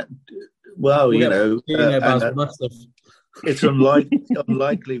 Yeah, well, it's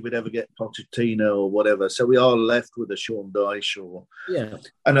unlikely we'd ever get Pochettino or whatever. So we are left with a Sean Dyche,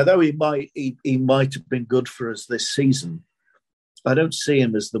 and although he might have been good for us this season, I don't see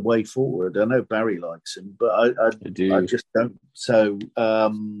him as the way forward. I know Barry likes him, but I just don't. So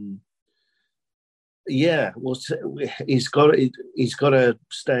he's got a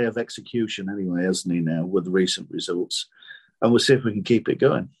stay of execution anyway, hasn't he? Now with the recent results, and we'll see if we can keep it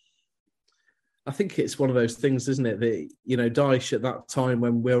going. I think it's one of those things, isn't it? That, Dyche at that time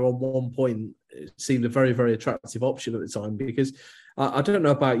when we were on 1 point, it seemed a very, very attractive option at the time, because I don't know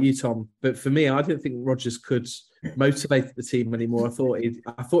about you, Tom, but for me, I didn't think Rodgers could motivate the team anymore. I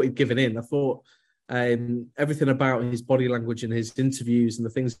thought he'd given in. I thought everything about his body language and his interviews and the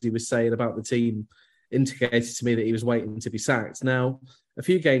things he was saying about the team indicated to me that he was waiting to be sacked. Now, a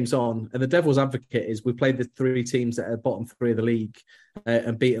few games on, and the devil's advocate is we played the three teams that are bottom three of the league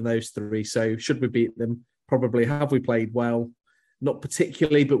and beaten those three. So should we beat them? Probably. Have we played well? Not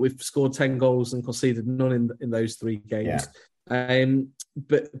particularly, but we've scored 10 goals and conceded none in those three games. Yeah.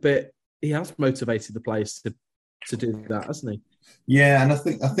 But he has motivated the players to do that, hasn't he? Yeah, and I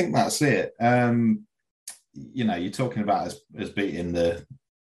think that's it. You're talking about us beating the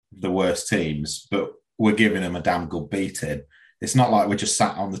worst teams, but we're giving them a damn good beating. It's not like we're just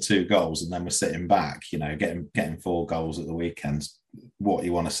sat on the 2 goals and then we're sitting back, getting 4 goals at the weekends. What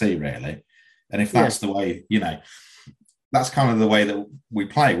you want to see, really. And if that's the way, that's kind of the way that we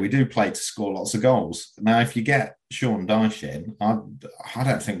play. We do play to score lots of goals. Now, if you get Sean Dyche in, I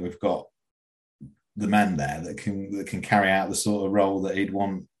don't think we've got the men there that can carry out the sort of role that he'd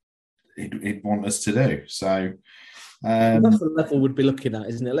want us to do. So that's the level we'd be looking at,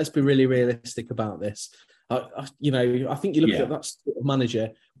 isn't it? Let's be really realistic about this. I think you look at that sort of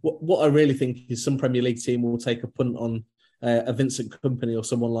manager. What I really think is some Premier League team will take a punt on a Vincent Kompany or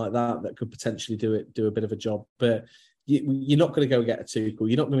someone like that could potentially do a bit of a job. But you're not going to go get a Tuchel.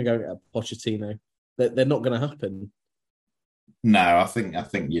 You're not going to go get a Pochettino. They're not going to happen. No, I think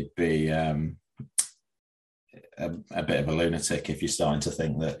you'd be a bit of a lunatic if you're starting to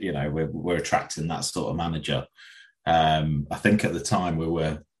think that we're attracting that sort of manager. I think at the time we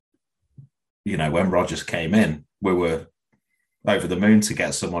were, when Rodgers came in, we were over the moon to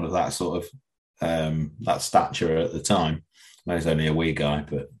get someone of that sort of that stature at the time. I know he's only a wee guy,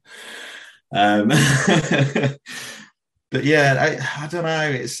 but but yeah, I don't know.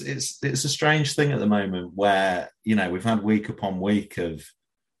 It's a strange thing at the moment where we've had week upon week of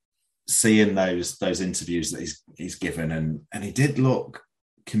seeing those interviews that he's given, and he did look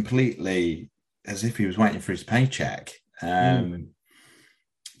completely as if he was waiting for his paycheck.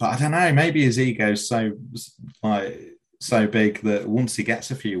 But I don't know. Maybe his ego's so big that once he gets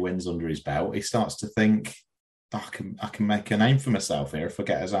a few wins under his belt, he starts to think, I can make a name for myself here if I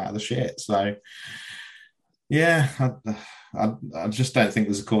get us out of the shit. So, yeah, I just don't think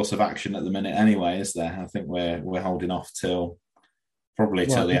there's a course of action at the minute anyway, is there? I think we're holding off till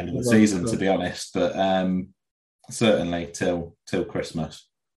the end of the season, to be honest. But certainly till Christmas.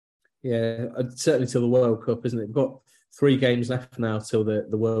 Yeah, certainly till the World Cup, isn't it? We've got 3 games left now till the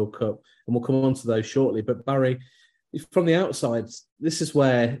World Cup, and we'll come on to those shortly. But Barry, from the outside, this is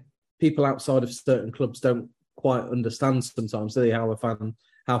where people outside of certain clubs don't quite understand sometimes, do they,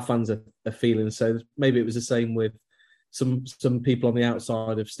 how fans are feeling. So maybe it was the same with some people on the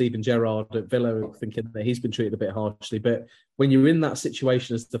outside of Steven Gerrard at Villa, thinking that he's been treated a bit harshly. But when you're in that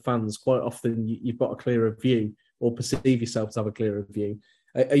situation as the fans, quite often you've got a clearer view, or perceive yourself to have a clearer view.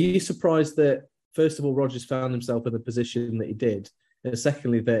 Are you surprised that, first of all, Rodgers found himself in the position that he did, and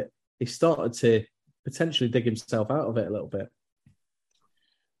secondly, that he started to potentially dig himself out of it a little bit?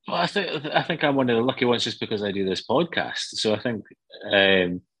 Well, I think I'm one of the lucky ones just because I do this podcast. So I think,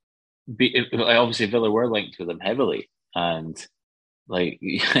 obviously, Villa were linked with him heavily, and like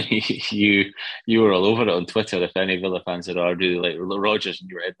you were all over it on Twitter. If any Villa fans said, "Oh, I really like Rodgers," and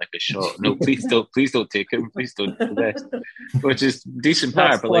you were in like a shot. No, please don't take him. Please don't do this. Which is decent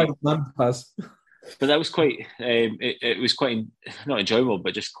power, but that was quite. It was quite not enjoyable,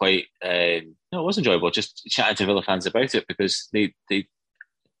 but just quite. No, it was enjoyable. Just chatting to Villa fans about it, because they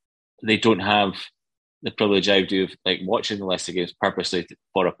don't have the privilege I do of like watching the Leicester games purposely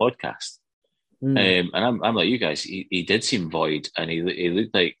for a podcast. And I'm like you guys. He did seem void, and he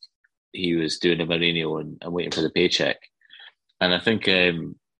looked like he was doing a Mourinho and waiting for the paycheck. And I think,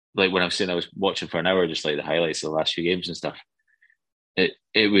 like when I was saying I was watching for an hour, just like the highlights of the last few games and stuff.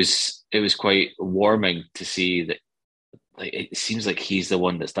 it was quite warming to see that. Like, it seems like he's the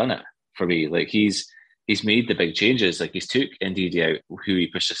one that's done it for me. Like, he's made the big changes. Like, he's took Ndidi out, who he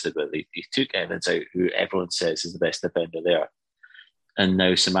persisted with. He took Evans out, who everyone says is the best defender there, and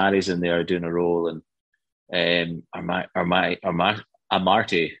now Samari's in there doing a role, and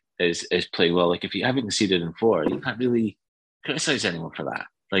Amartey is playing well. Like, if you haven't conceded in 4, you can't really criticize anyone for that.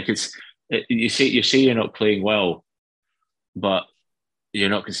 Like, you say you're not playing well, but you're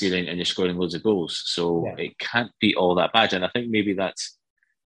not conceding and you're scoring loads of goals. So it can't be all that bad. And I think maybe that's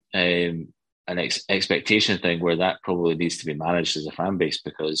an expectation thing where that probably needs to be managed as a fan base,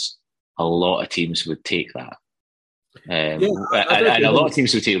 because a lot of teams would take that. And a lot of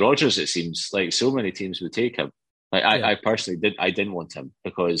teams would take Rodgers, it seems. Like, so many teams would take him. Like, I personally I didn't want him,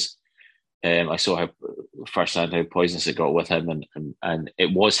 because I saw how firsthand how poisonous it got with him, and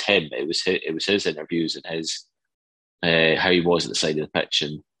it was him. It was his interviews and his how he was at the side of the pitch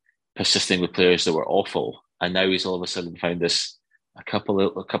and persisting with players that were awful. And now he's all of a sudden found a couple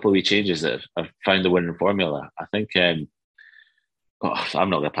of wee changes that have found the winning formula. I think I'm not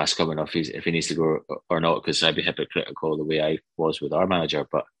going to pass coming off if he needs to go or not, because I'd be hypocritical the way I was with our manager.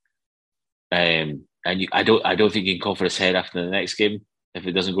 But I don't think he can cover his head after the next game if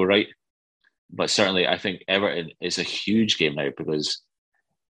it doesn't go right. But certainly, I think Everton is a huge game now, because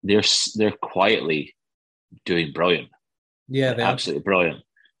they're quietly doing brilliant. Yeah, they're absolutely brilliant.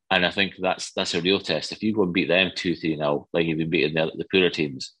 And I think that's a real test. If you go and beat them 2-3-0, like you've been beating the poorer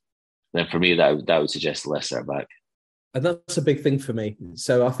teams, then for me that would suggest Leicester are back. And that's a big thing for me.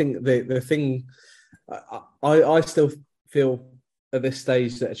 So I think the thing, I still feel at this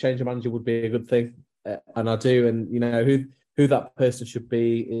stage that a change of manager would be a good thing, and I do. And who that person should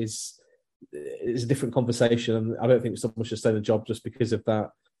be is a different conversation. And I don't think someone should stay in the job just because of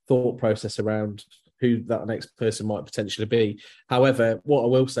that thought process around who that next person might potentially be. However, what I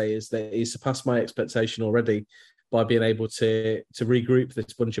will say is that he's surpassed my expectation already by being able to regroup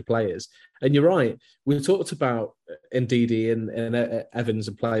this bunch of players. And you're right, we talked about Ndidi and Evans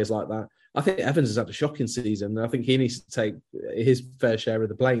and players like that. I think Evans has had a shocking season, and I think he needs to take his fair share of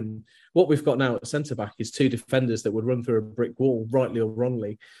the blame. What we've got now at centre-back is 2 defenders that would run through a brick wall, rightly or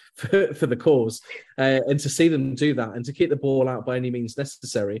wrongly, for the cause. And to see them do that and to keep the ball out by any means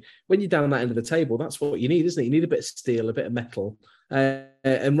necessary, when you're down that end of the table, that's what you need, isn't it? You need a bit of steel, a bit of metal.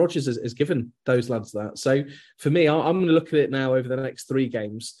 And Rodgers has given those lads that. So for me, I'm going to look at it now over the next 3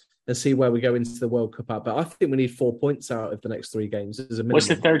 games and see where we go into the World Cup at. But I think we need 4 points out of the next 3 games as a minimum. What's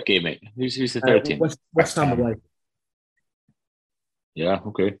the third game, mate? Who's the third team? West Ham away. Yeah,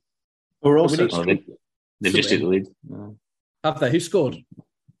 okay. We're also they've just taken the lead. Have they? Who scored?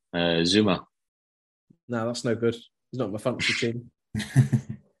 Zuma. No, that's no good. He's not my fantasy team.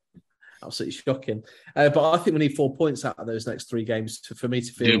 Absolutely shocking. But I think we need 4 points out of those next 3 games for me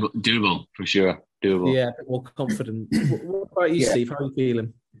to feel doable for sure. Doable. Yeah, a bit more confident. What about you, Steve? How are you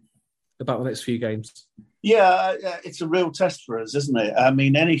feeling about the next few games? Yeah, it's a real test for us, isn't it? I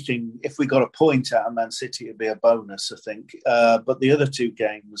mean, anything, if we got a point out of Man City, it'd be a bonus, I think. But the other 2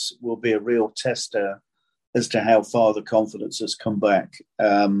 games will be a real tester as to how far the confidence has come back.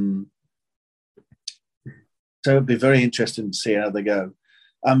 So it'd be very interesting to see how they go.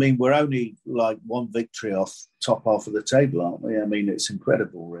 I mean, we're only like 1 victory off top half of the table, aren't we? I mean, it's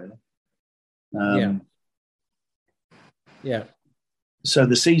incredible, really. Yeah. So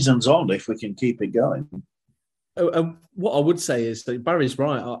the season's on if we can keep it going. And what I would say is that Barry's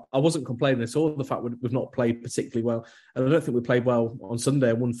right. I wasn't complaining at all the fact we've not played particularly well. And I don't think we played well on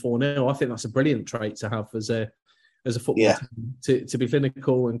Sunday and won 4-0. I think that's a brilliant trait to have as a football team, to be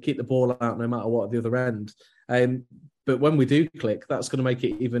clinical and keep the ball out no matter what at the other end. But when we do click, that's going to make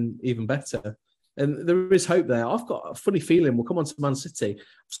it even better. And there is hope there. I've got a funny feeling we'll come on to Man City.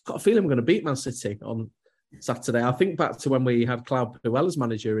 I've got a feeling we're going to beat Man City on Saturday. I think back to when we had Claude Puel as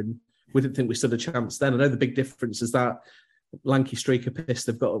manager and we didn't think we stood a chance then. I know the big difference is that lanky streaker piss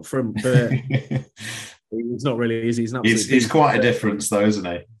they've got up front, but it's not really easy. It's quite a difference though, isn't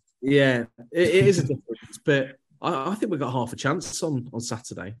it? Yeah, it is a difference. But I think we've got half a chance on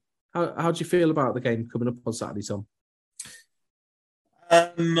Saturday. How do you feel about the game coming up on Saturday, Tom?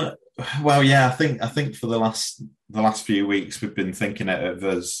 Well, yeah, I think for the last few weeks we've been thinking of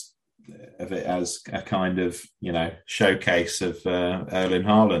it as a kind of, showcase of Erling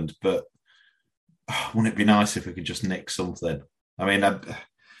Haaland, but wouldn't it be nice if we could just nick something? I mean,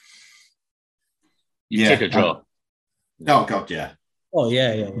 take a draw. Oh God, yeah. Oh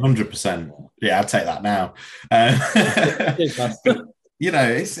yeah, 100%. Yeah, I'd take that now. But,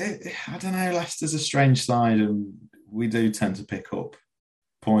 I don't know. Leicester's a strange side, and we do tend to pick up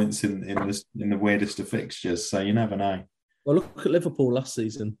points in the weirdest of fixtures. So you never know. Well, look at Liverpool last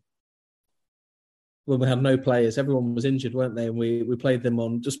season when we had no players. Everyone was injured, weren't they? And we played them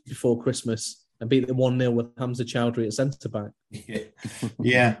on just before Christmas and beat them 1-0 with Hamza Chowdhury at centre-back.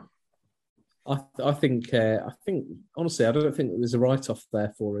 Yeah. I think honestly, I don't think there's a write-off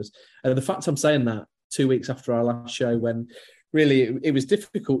there for us. And the fact I'm saying that 2 weeks after our last show, when really it was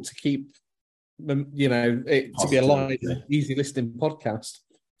difficult to keep, to be a light, easy listening podcast,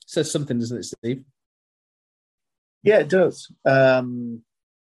 says something, doesn't it, Steve? Yeah, it does. I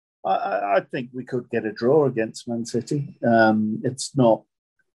think we could get a draw against Man City. It's not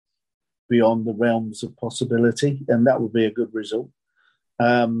beyond the realms of possibility, and that would be a good result.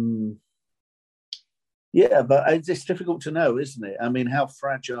 Yeah, but it's difficult to know, isn't it? I mean, how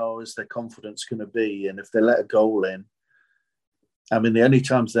fragile is their confidence going to be? And if they let a goal in, I mean, the only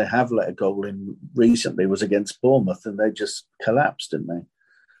times they have let a goal in recently was against Bournemouth, and they just collapsed, didn't they?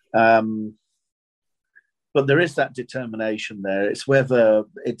 But there is that determination there. It's whether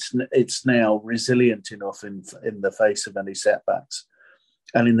it's now resilient enough in the face of any setbacks.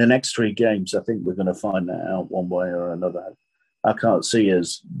 And in the next 3 games, I think we're going to find that out one way or another. I can't see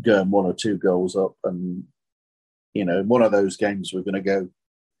us going 1 or 2 goals up, and in one of those games we're going to go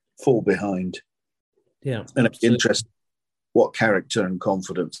fall behind. Yeah, and it's interesting what character and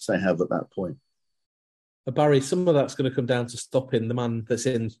confidence they have at that point. Barry, some of that's going to come down to stopping the man that's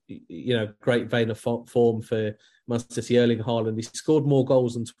in, great vein of form for Man City, Erling Haaland. He scored more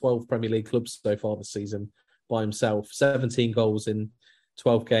goals than 12 Premier League clubs so far this season by himself. 17 goals in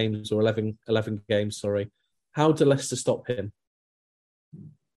 12 games, or 11 games, sorry. How do Leicester stop him?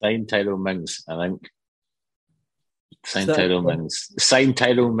 Sign Tyrone Mings, I think. Sign Tyrone Mings. Sign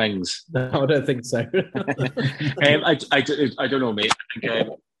Tyrone Mings. No, I don't think so. I don't know, mate. I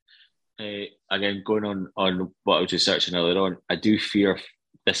think, again, going on what I was just searching earlier on, I do fear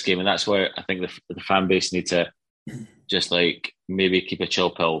this game, and that's where I think the fan base need to just maybe keep a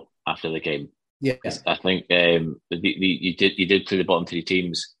chill pill after the game. Yeah, I think you did play the bottom 3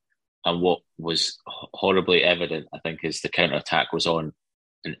 teams, and what was horribly evident, I think, is the counter attack was on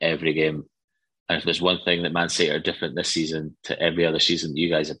in every game. And if there's one thing that Man City are different this season to every other season that you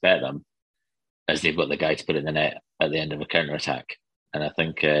guys have bet them, is they've got the guy to put it in the net at the end of a counter attack. And I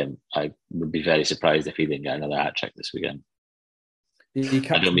think I would be very surprised if he didn't get another hat trick this weekend.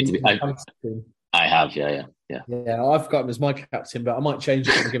 I don't mean to be. I have, yeah. Yeah, I've got him as my captain, but I might change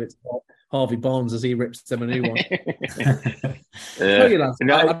it and give it to Harvey Barnes as he rips them a new one. Tell you, lads,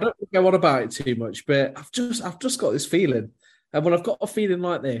 I don't think I want about it too much, but I've just got this feeling, and when I've got a feeling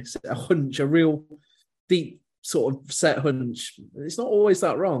like this, a hunch, a real deep sort of set hunch, it's not always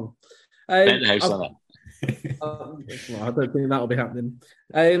that wrong. I don't think that'll be happening.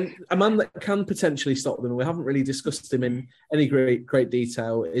 A man that can potentially stop them, and we haven't really discussed him in any great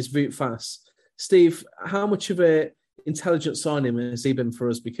detail, is Wout Faes. Steve, how much of a intelligent signing has he been for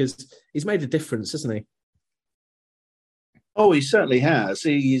us? Because he's made a difference, hasn't he? Oh, he certainly has.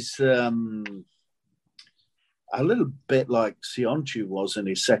 He's a little bit like Sionchu was in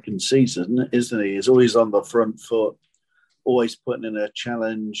his second season, isn't he? He's always on the front foot, always putting in a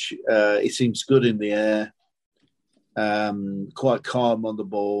challenge. He seems good in the air, quite calm on the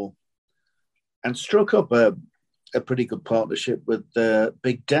ball, and struck up a pretty good partnership with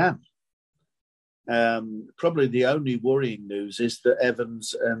Big Dan. Probably the only worrying news is that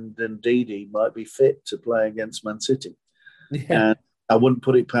Evans and Ndidi might be fit to play against Man City. Yeah. And I wouldn't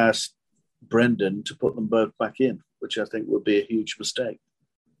put it past Brendan to put them both back in, which I think would be a huge mistake.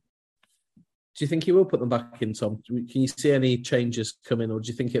 Do you think he will put them back in, Tom? Can you see any changes coming, or do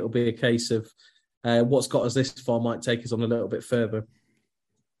you think it'll be a case of what's got us this far might take us on a little bit further?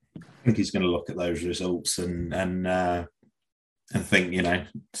 I think he's going to look at those results and think,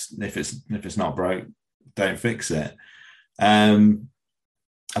 if it's not broke, don't fix it. I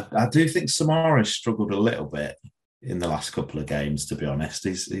do think Samara struggled a little bit in the last couple of games, to be honest.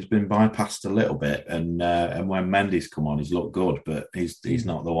 He's been bypassed a little bit, and when Mendy's come on, he's looked good, but he's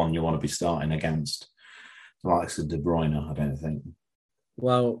not the one you want to be starting against the likes of De Bruyne, I don't think.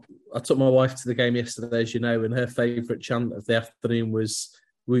 Well, I took my wife to the game yesterday, as you know, and her favourite chant of the afternoon was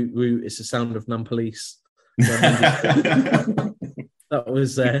 "Woot woot, it's the sound of non-police." That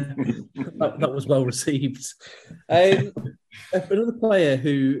was well received. Another player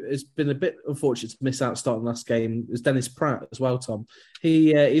who has been a bit unfortunate to miss out starting last game is Dennis Pratt as well, Tom.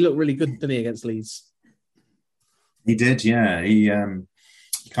 He looked really good, didn't he, against Leeds? He did, yeah. He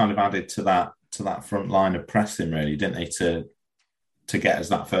kind of added to that front line of pressing, really, didn't he, to get us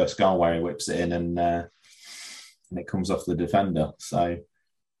that first goal where he whips it in and it comes off the defender. So,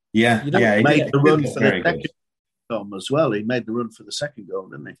 yeah, he made the run for the second goal as well. He made the run for the second goal,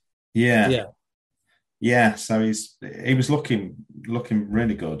 didn't he? Yeah. Yeah, so he was looking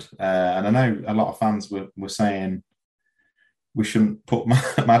really good, and I know a lot of fans were saying we shouldn't put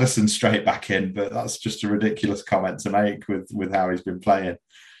Maddison straight back in, but that's just a ridiculous comment to make with how he's been playing.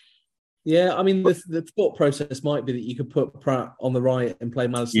 Yeah, I mean, the thought process might be that you could put Pratt on the right and play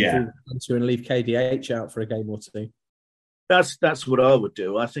Maddison through the center and leave KDH out for a game or two. That's what I would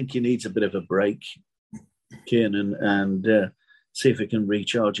do. I think he needs a bit of a break, Kiernan, and see if he can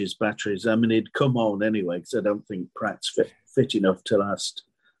recharge his batteries. I mean, he'd come on anyway because I don't think Pratt's fit enough to last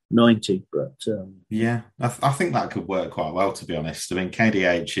 90. But yeah, I think that could work quite well, to be honest. I mean,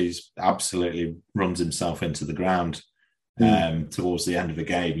 KDH absolutely runs himself into the ground towards the end of the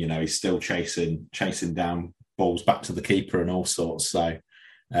game. You know, he's still chasing down balls back to the keeper and all sorts. So,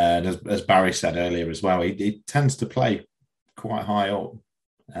 as Barry said earlier as well, he tends to play quite high up,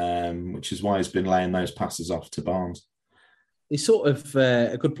 which is why he's been laying those passes off to Barnes. He's sort of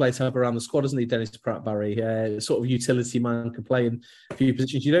a good player to have around the squad, isn't he, Dennis Pratt, Barry? Sort of utility man, can play in a few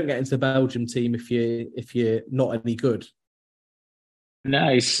positions. You don't get into the Belgium team if you're not any good.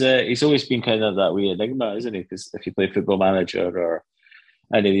 No, he's always been kind of that weird enigma, isn't he? Because if you play Football Manager or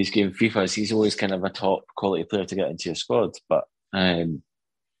any of these game FIFAs, he's always kind of a top quality player to get into your squad. But I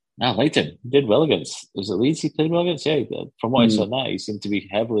liked him. He did well against. Was it Leeds he played well against? Yeah, from what I saw now, he seemed to be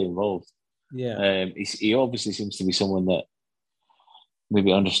heavily involved. Yeah, he obviously seems to be someone that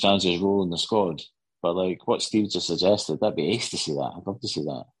maybe understands his role in the squad. But like what Steve just suggested, that'd be ace to see that. I'd love to see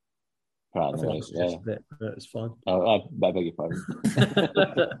that. Right, it's fine. I beg your pardon.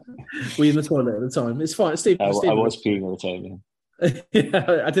 Were you in the toilet at the time? It's fine, Steve. I was peeing at the time.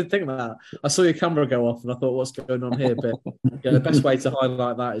 Yeah, I did think about that. I saw your camera go off, and I thought, "What's going on here?" But the best way to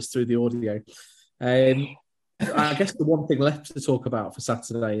highlight that is through the audio. I guess the one thing left to talk about for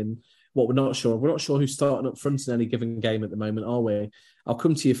Saturday, and what we're not sure who's starting up front in any given game at the moment, are we? I'll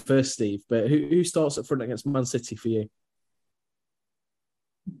come to you first, Steve. But who starts up front against Man City for you?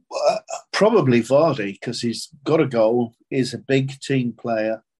 Probably Vardy, because he's got a goal. He's a big team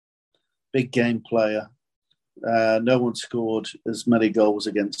player, big game player. No one scored as many goals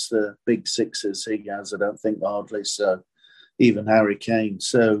against the big sixes he has, I don't think, hardly. So even Harry Kane.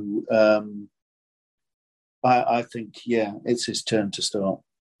 So I think, it's his turn to start.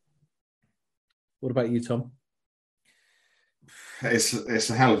 What about you, Tom?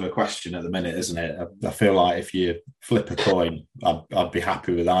 It's a hell of a question at the minute, isn't it? I feel like if you flip a coin, I'd be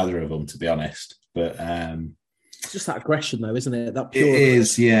happy with either of them, to be honest. But it's just that aggression, though, isn't it? That pure it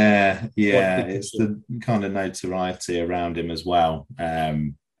is, yeah. It's the kind of notoriety around him as well.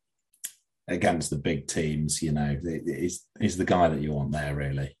 Against the big teams, you know, he's the guy that you want there,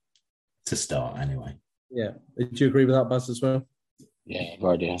 really, to start anyway. Yeah. Do you agree with that, Baz, as well? Yeah,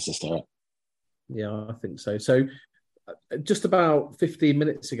 Vardy has to start. Yeah, I think so. So, just about 15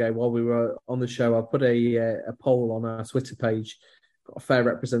 minutes ago, while we were on the show, I put a poll on our Twitter page, got a fair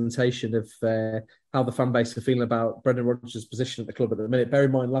representation of how the fan base are feeling about Brendan Rodgers' position at the club at the minute. Bear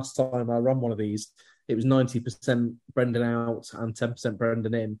in mind, last time I ran one of these, it was 90% Brendan out and 10%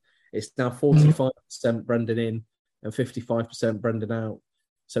 Brendan in. It's now 45% Brendan in and 55% Brendan out.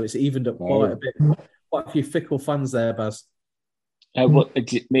 So it's evened up quite a bit. Quite a few fickle fans there, Baz.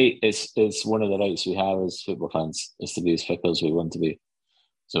 Mate, it's one of the rights we have as football fans is to be as fickle as we want to be.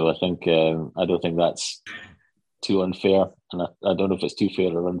 So I think I don't think that's too unfair, and I don't know if it's too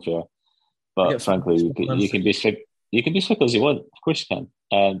fair or unfair. But frankly, you can be as fickle as you want. Of course you can.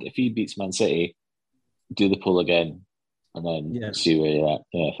 And if he beats Man City, do the poll again, and then see where you're at.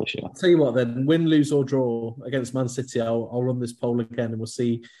 Yeah, for sure. I'll tell you what, then, win, lose or draw against Man City, I'll run this poll again, and we'll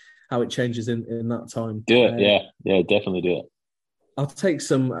see how it changes in that time. Do it, yeah, definitely do it. I'll take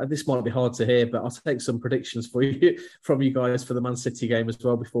some. This might be hard to hear, but I'll take some predictions for you from you guys for the Man City game as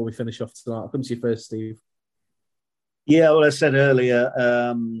well before we finish off tonight. I'll come to you first, Steve. Yeah, well, I said earlier,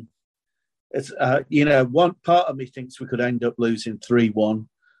 it's one part of me thinks we could end up losing 3-1,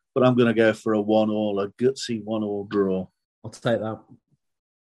 but I'm going to go for a 1-1, a gutsy 1-1 draw. I'll take that.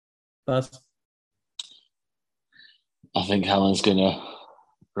 Baz? I think Haaland's going to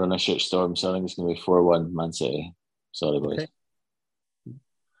run a shitstorm, so I think it's going to be 4-1 Man City. Sorry, boys. Okay.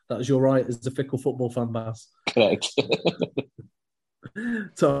 That was your right as a fickle football fan, Baz. Correct.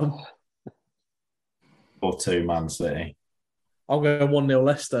 Tom? 4-2 Man City. I'll go 1-0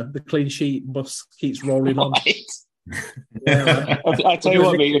 Leicester. The clean sheet bus keeps rolling on. I tell you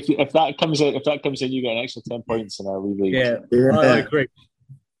what, mate. If that comes in, you get an extra 10 points in our league. Yeah. I agree.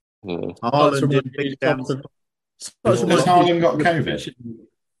 Has Haaland got COVID?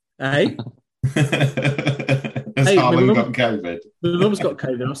 Hey. Has Haaland got COVID? My mum's got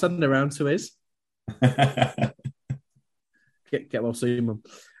COVID. I'll send her around to his. Get well soon, mum.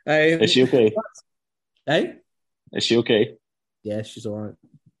 Is she okay? Hey? Is she okay? Yeah, she's all right.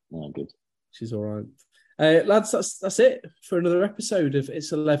 Oh, good. She's all right. Lads, that's it for another episode of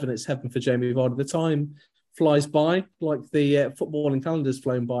It's 11, It's Heaven for Jamie Vardy. The time flies by like the footballing calendar's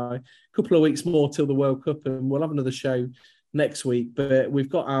flown by. A couple of weeks more till the World Cup, and we'll have another show next week. But we've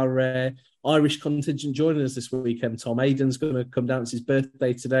got our Irish contingent joining us this weekend, Tom. Aidan's going to come down. It's his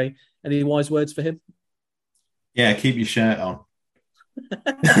birthday today. Any wise words for him? Yeah, keep your shirt on.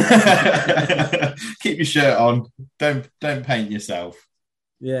 Keep your shirt on. Don't paint yourself.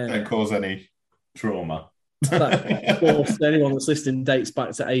 Yeah. Don't cause any trauma. Of course, anyone that's listening dates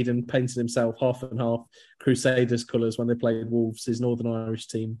back to Aidan painting himself half and half Crusaders colours when they played Wolves, his Northern Irish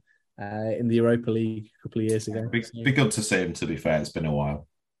team, in the Europa League a couple of years ago. Be good to see him, to be fair. It's been a while.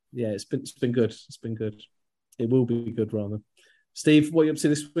 Yeah, it's been good. It's been good. It will be good, rather. Steve, what are you up to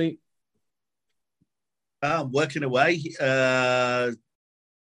this week? I'm working away.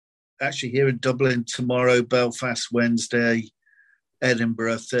 Actually here in Dublin tomorrow, Belfast Wednesday,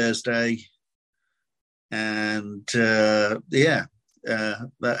 Edinburgh Thursday. And and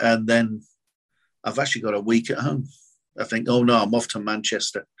then I've actually got a week at home. I think, I'm off to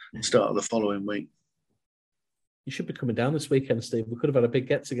Manchester, start of the following week. You should be coming down this weekend, Steve. We could have had a big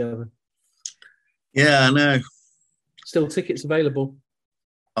get-together. Yeah, I know. Still tickets available.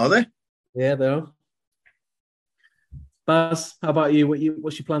 Are they? Yeah, they are. Baz, how about you?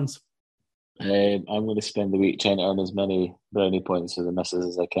 What's your plans? I'm going to spend the week trying to earn as many brownie points for the missus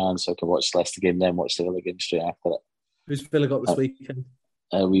as I can, so I can watch the Leicester game, then watch the Villa game straight after it. Who's Villa got this weekend?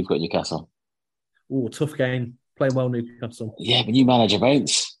 We've got Newcastle. Oh, tough game. Playing well, Newcastle. Yeah, but new manager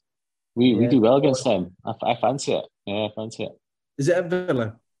bounce. We do well against them. I fancy it. Yeah, I fancy it. Is it at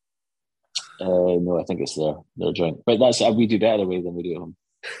Villa? No, I think it's their joint. But that's we do better away than we do at home.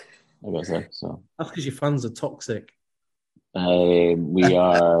 I guess so. That's because your fans are toxic. We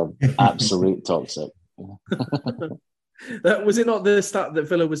are absolute toxic. Was it not the stat that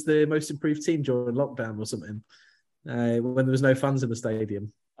Villa was the most improved team during lockdown or something? When there was no fans in the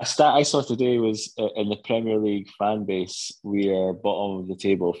stadium. A stat I saw today was in the Premier League fan base, we are bottom of the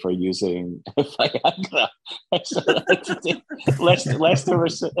table for using Viagra. Leicester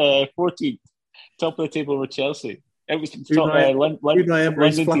was 14th, top of the table were Chelsea. It was top London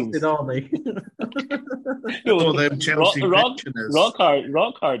teams. Army. Them Chelsea rock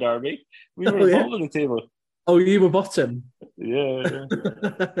hard army. We were bottom of the table. Oh, you were bottom. Yeah.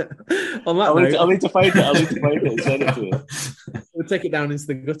 On that note, I'll need to find it. And send it to you. We'll take it down into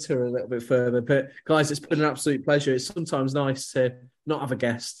the gutter a little bit further. But guys, it's been an absolute pleasure. It's sometimes nice to not have a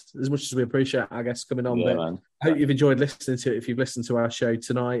guest, as much as we appreciate our guests coming on. Yeah, but man. I hope you've enjoyed listening to it. If you've listened to our show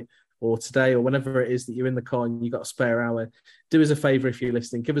tonight or today or whenever it is that you're in the car and you've got a spare hour, do us a favour if you're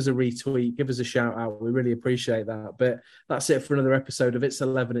listening. Give us a retweet, give us a shout out. We really appreciate that. But that's it for another episode of It's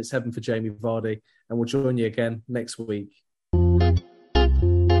 11, It's Heaven for Jamie Vardy. And we'll join you again next week.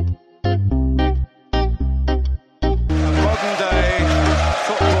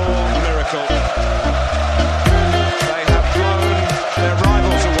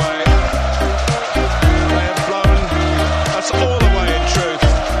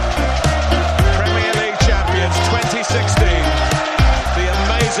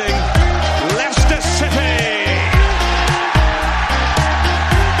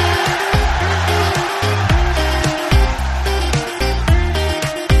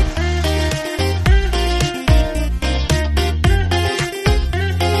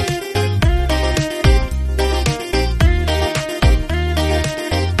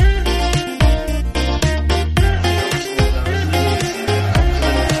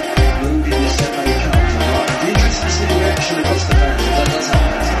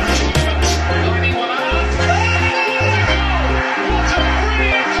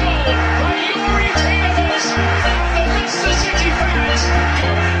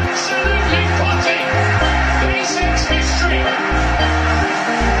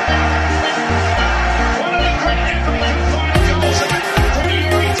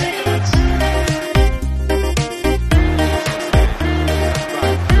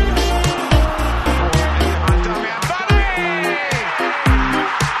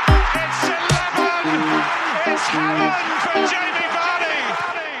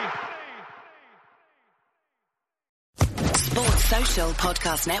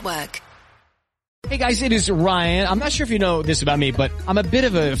 Podcast Network. Hey guys, it is Ryan. I'm not sure if you know this about me, but I'm a bit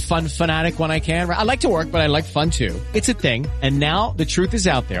of a fun fanatic when I can. I like to work, but I like fun too. It's a thing. And now the truth is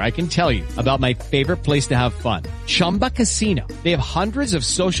out there. I can tell you about my favorite place to have fun. Chumba Casino. They have hundreds of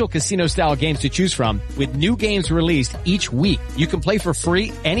social casino style games to choose from with new games released each week. You can play for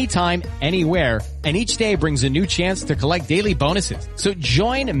free anytime, anywhere, And each day brings a new chance to collect daily bonuses. So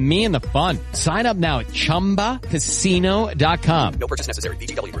join me in the fun. Sign up now at ChumbaCasino.com. No purchase necessary.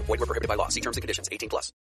 VGW Group. Void where prohibited by law. See terms and conditions. 18+.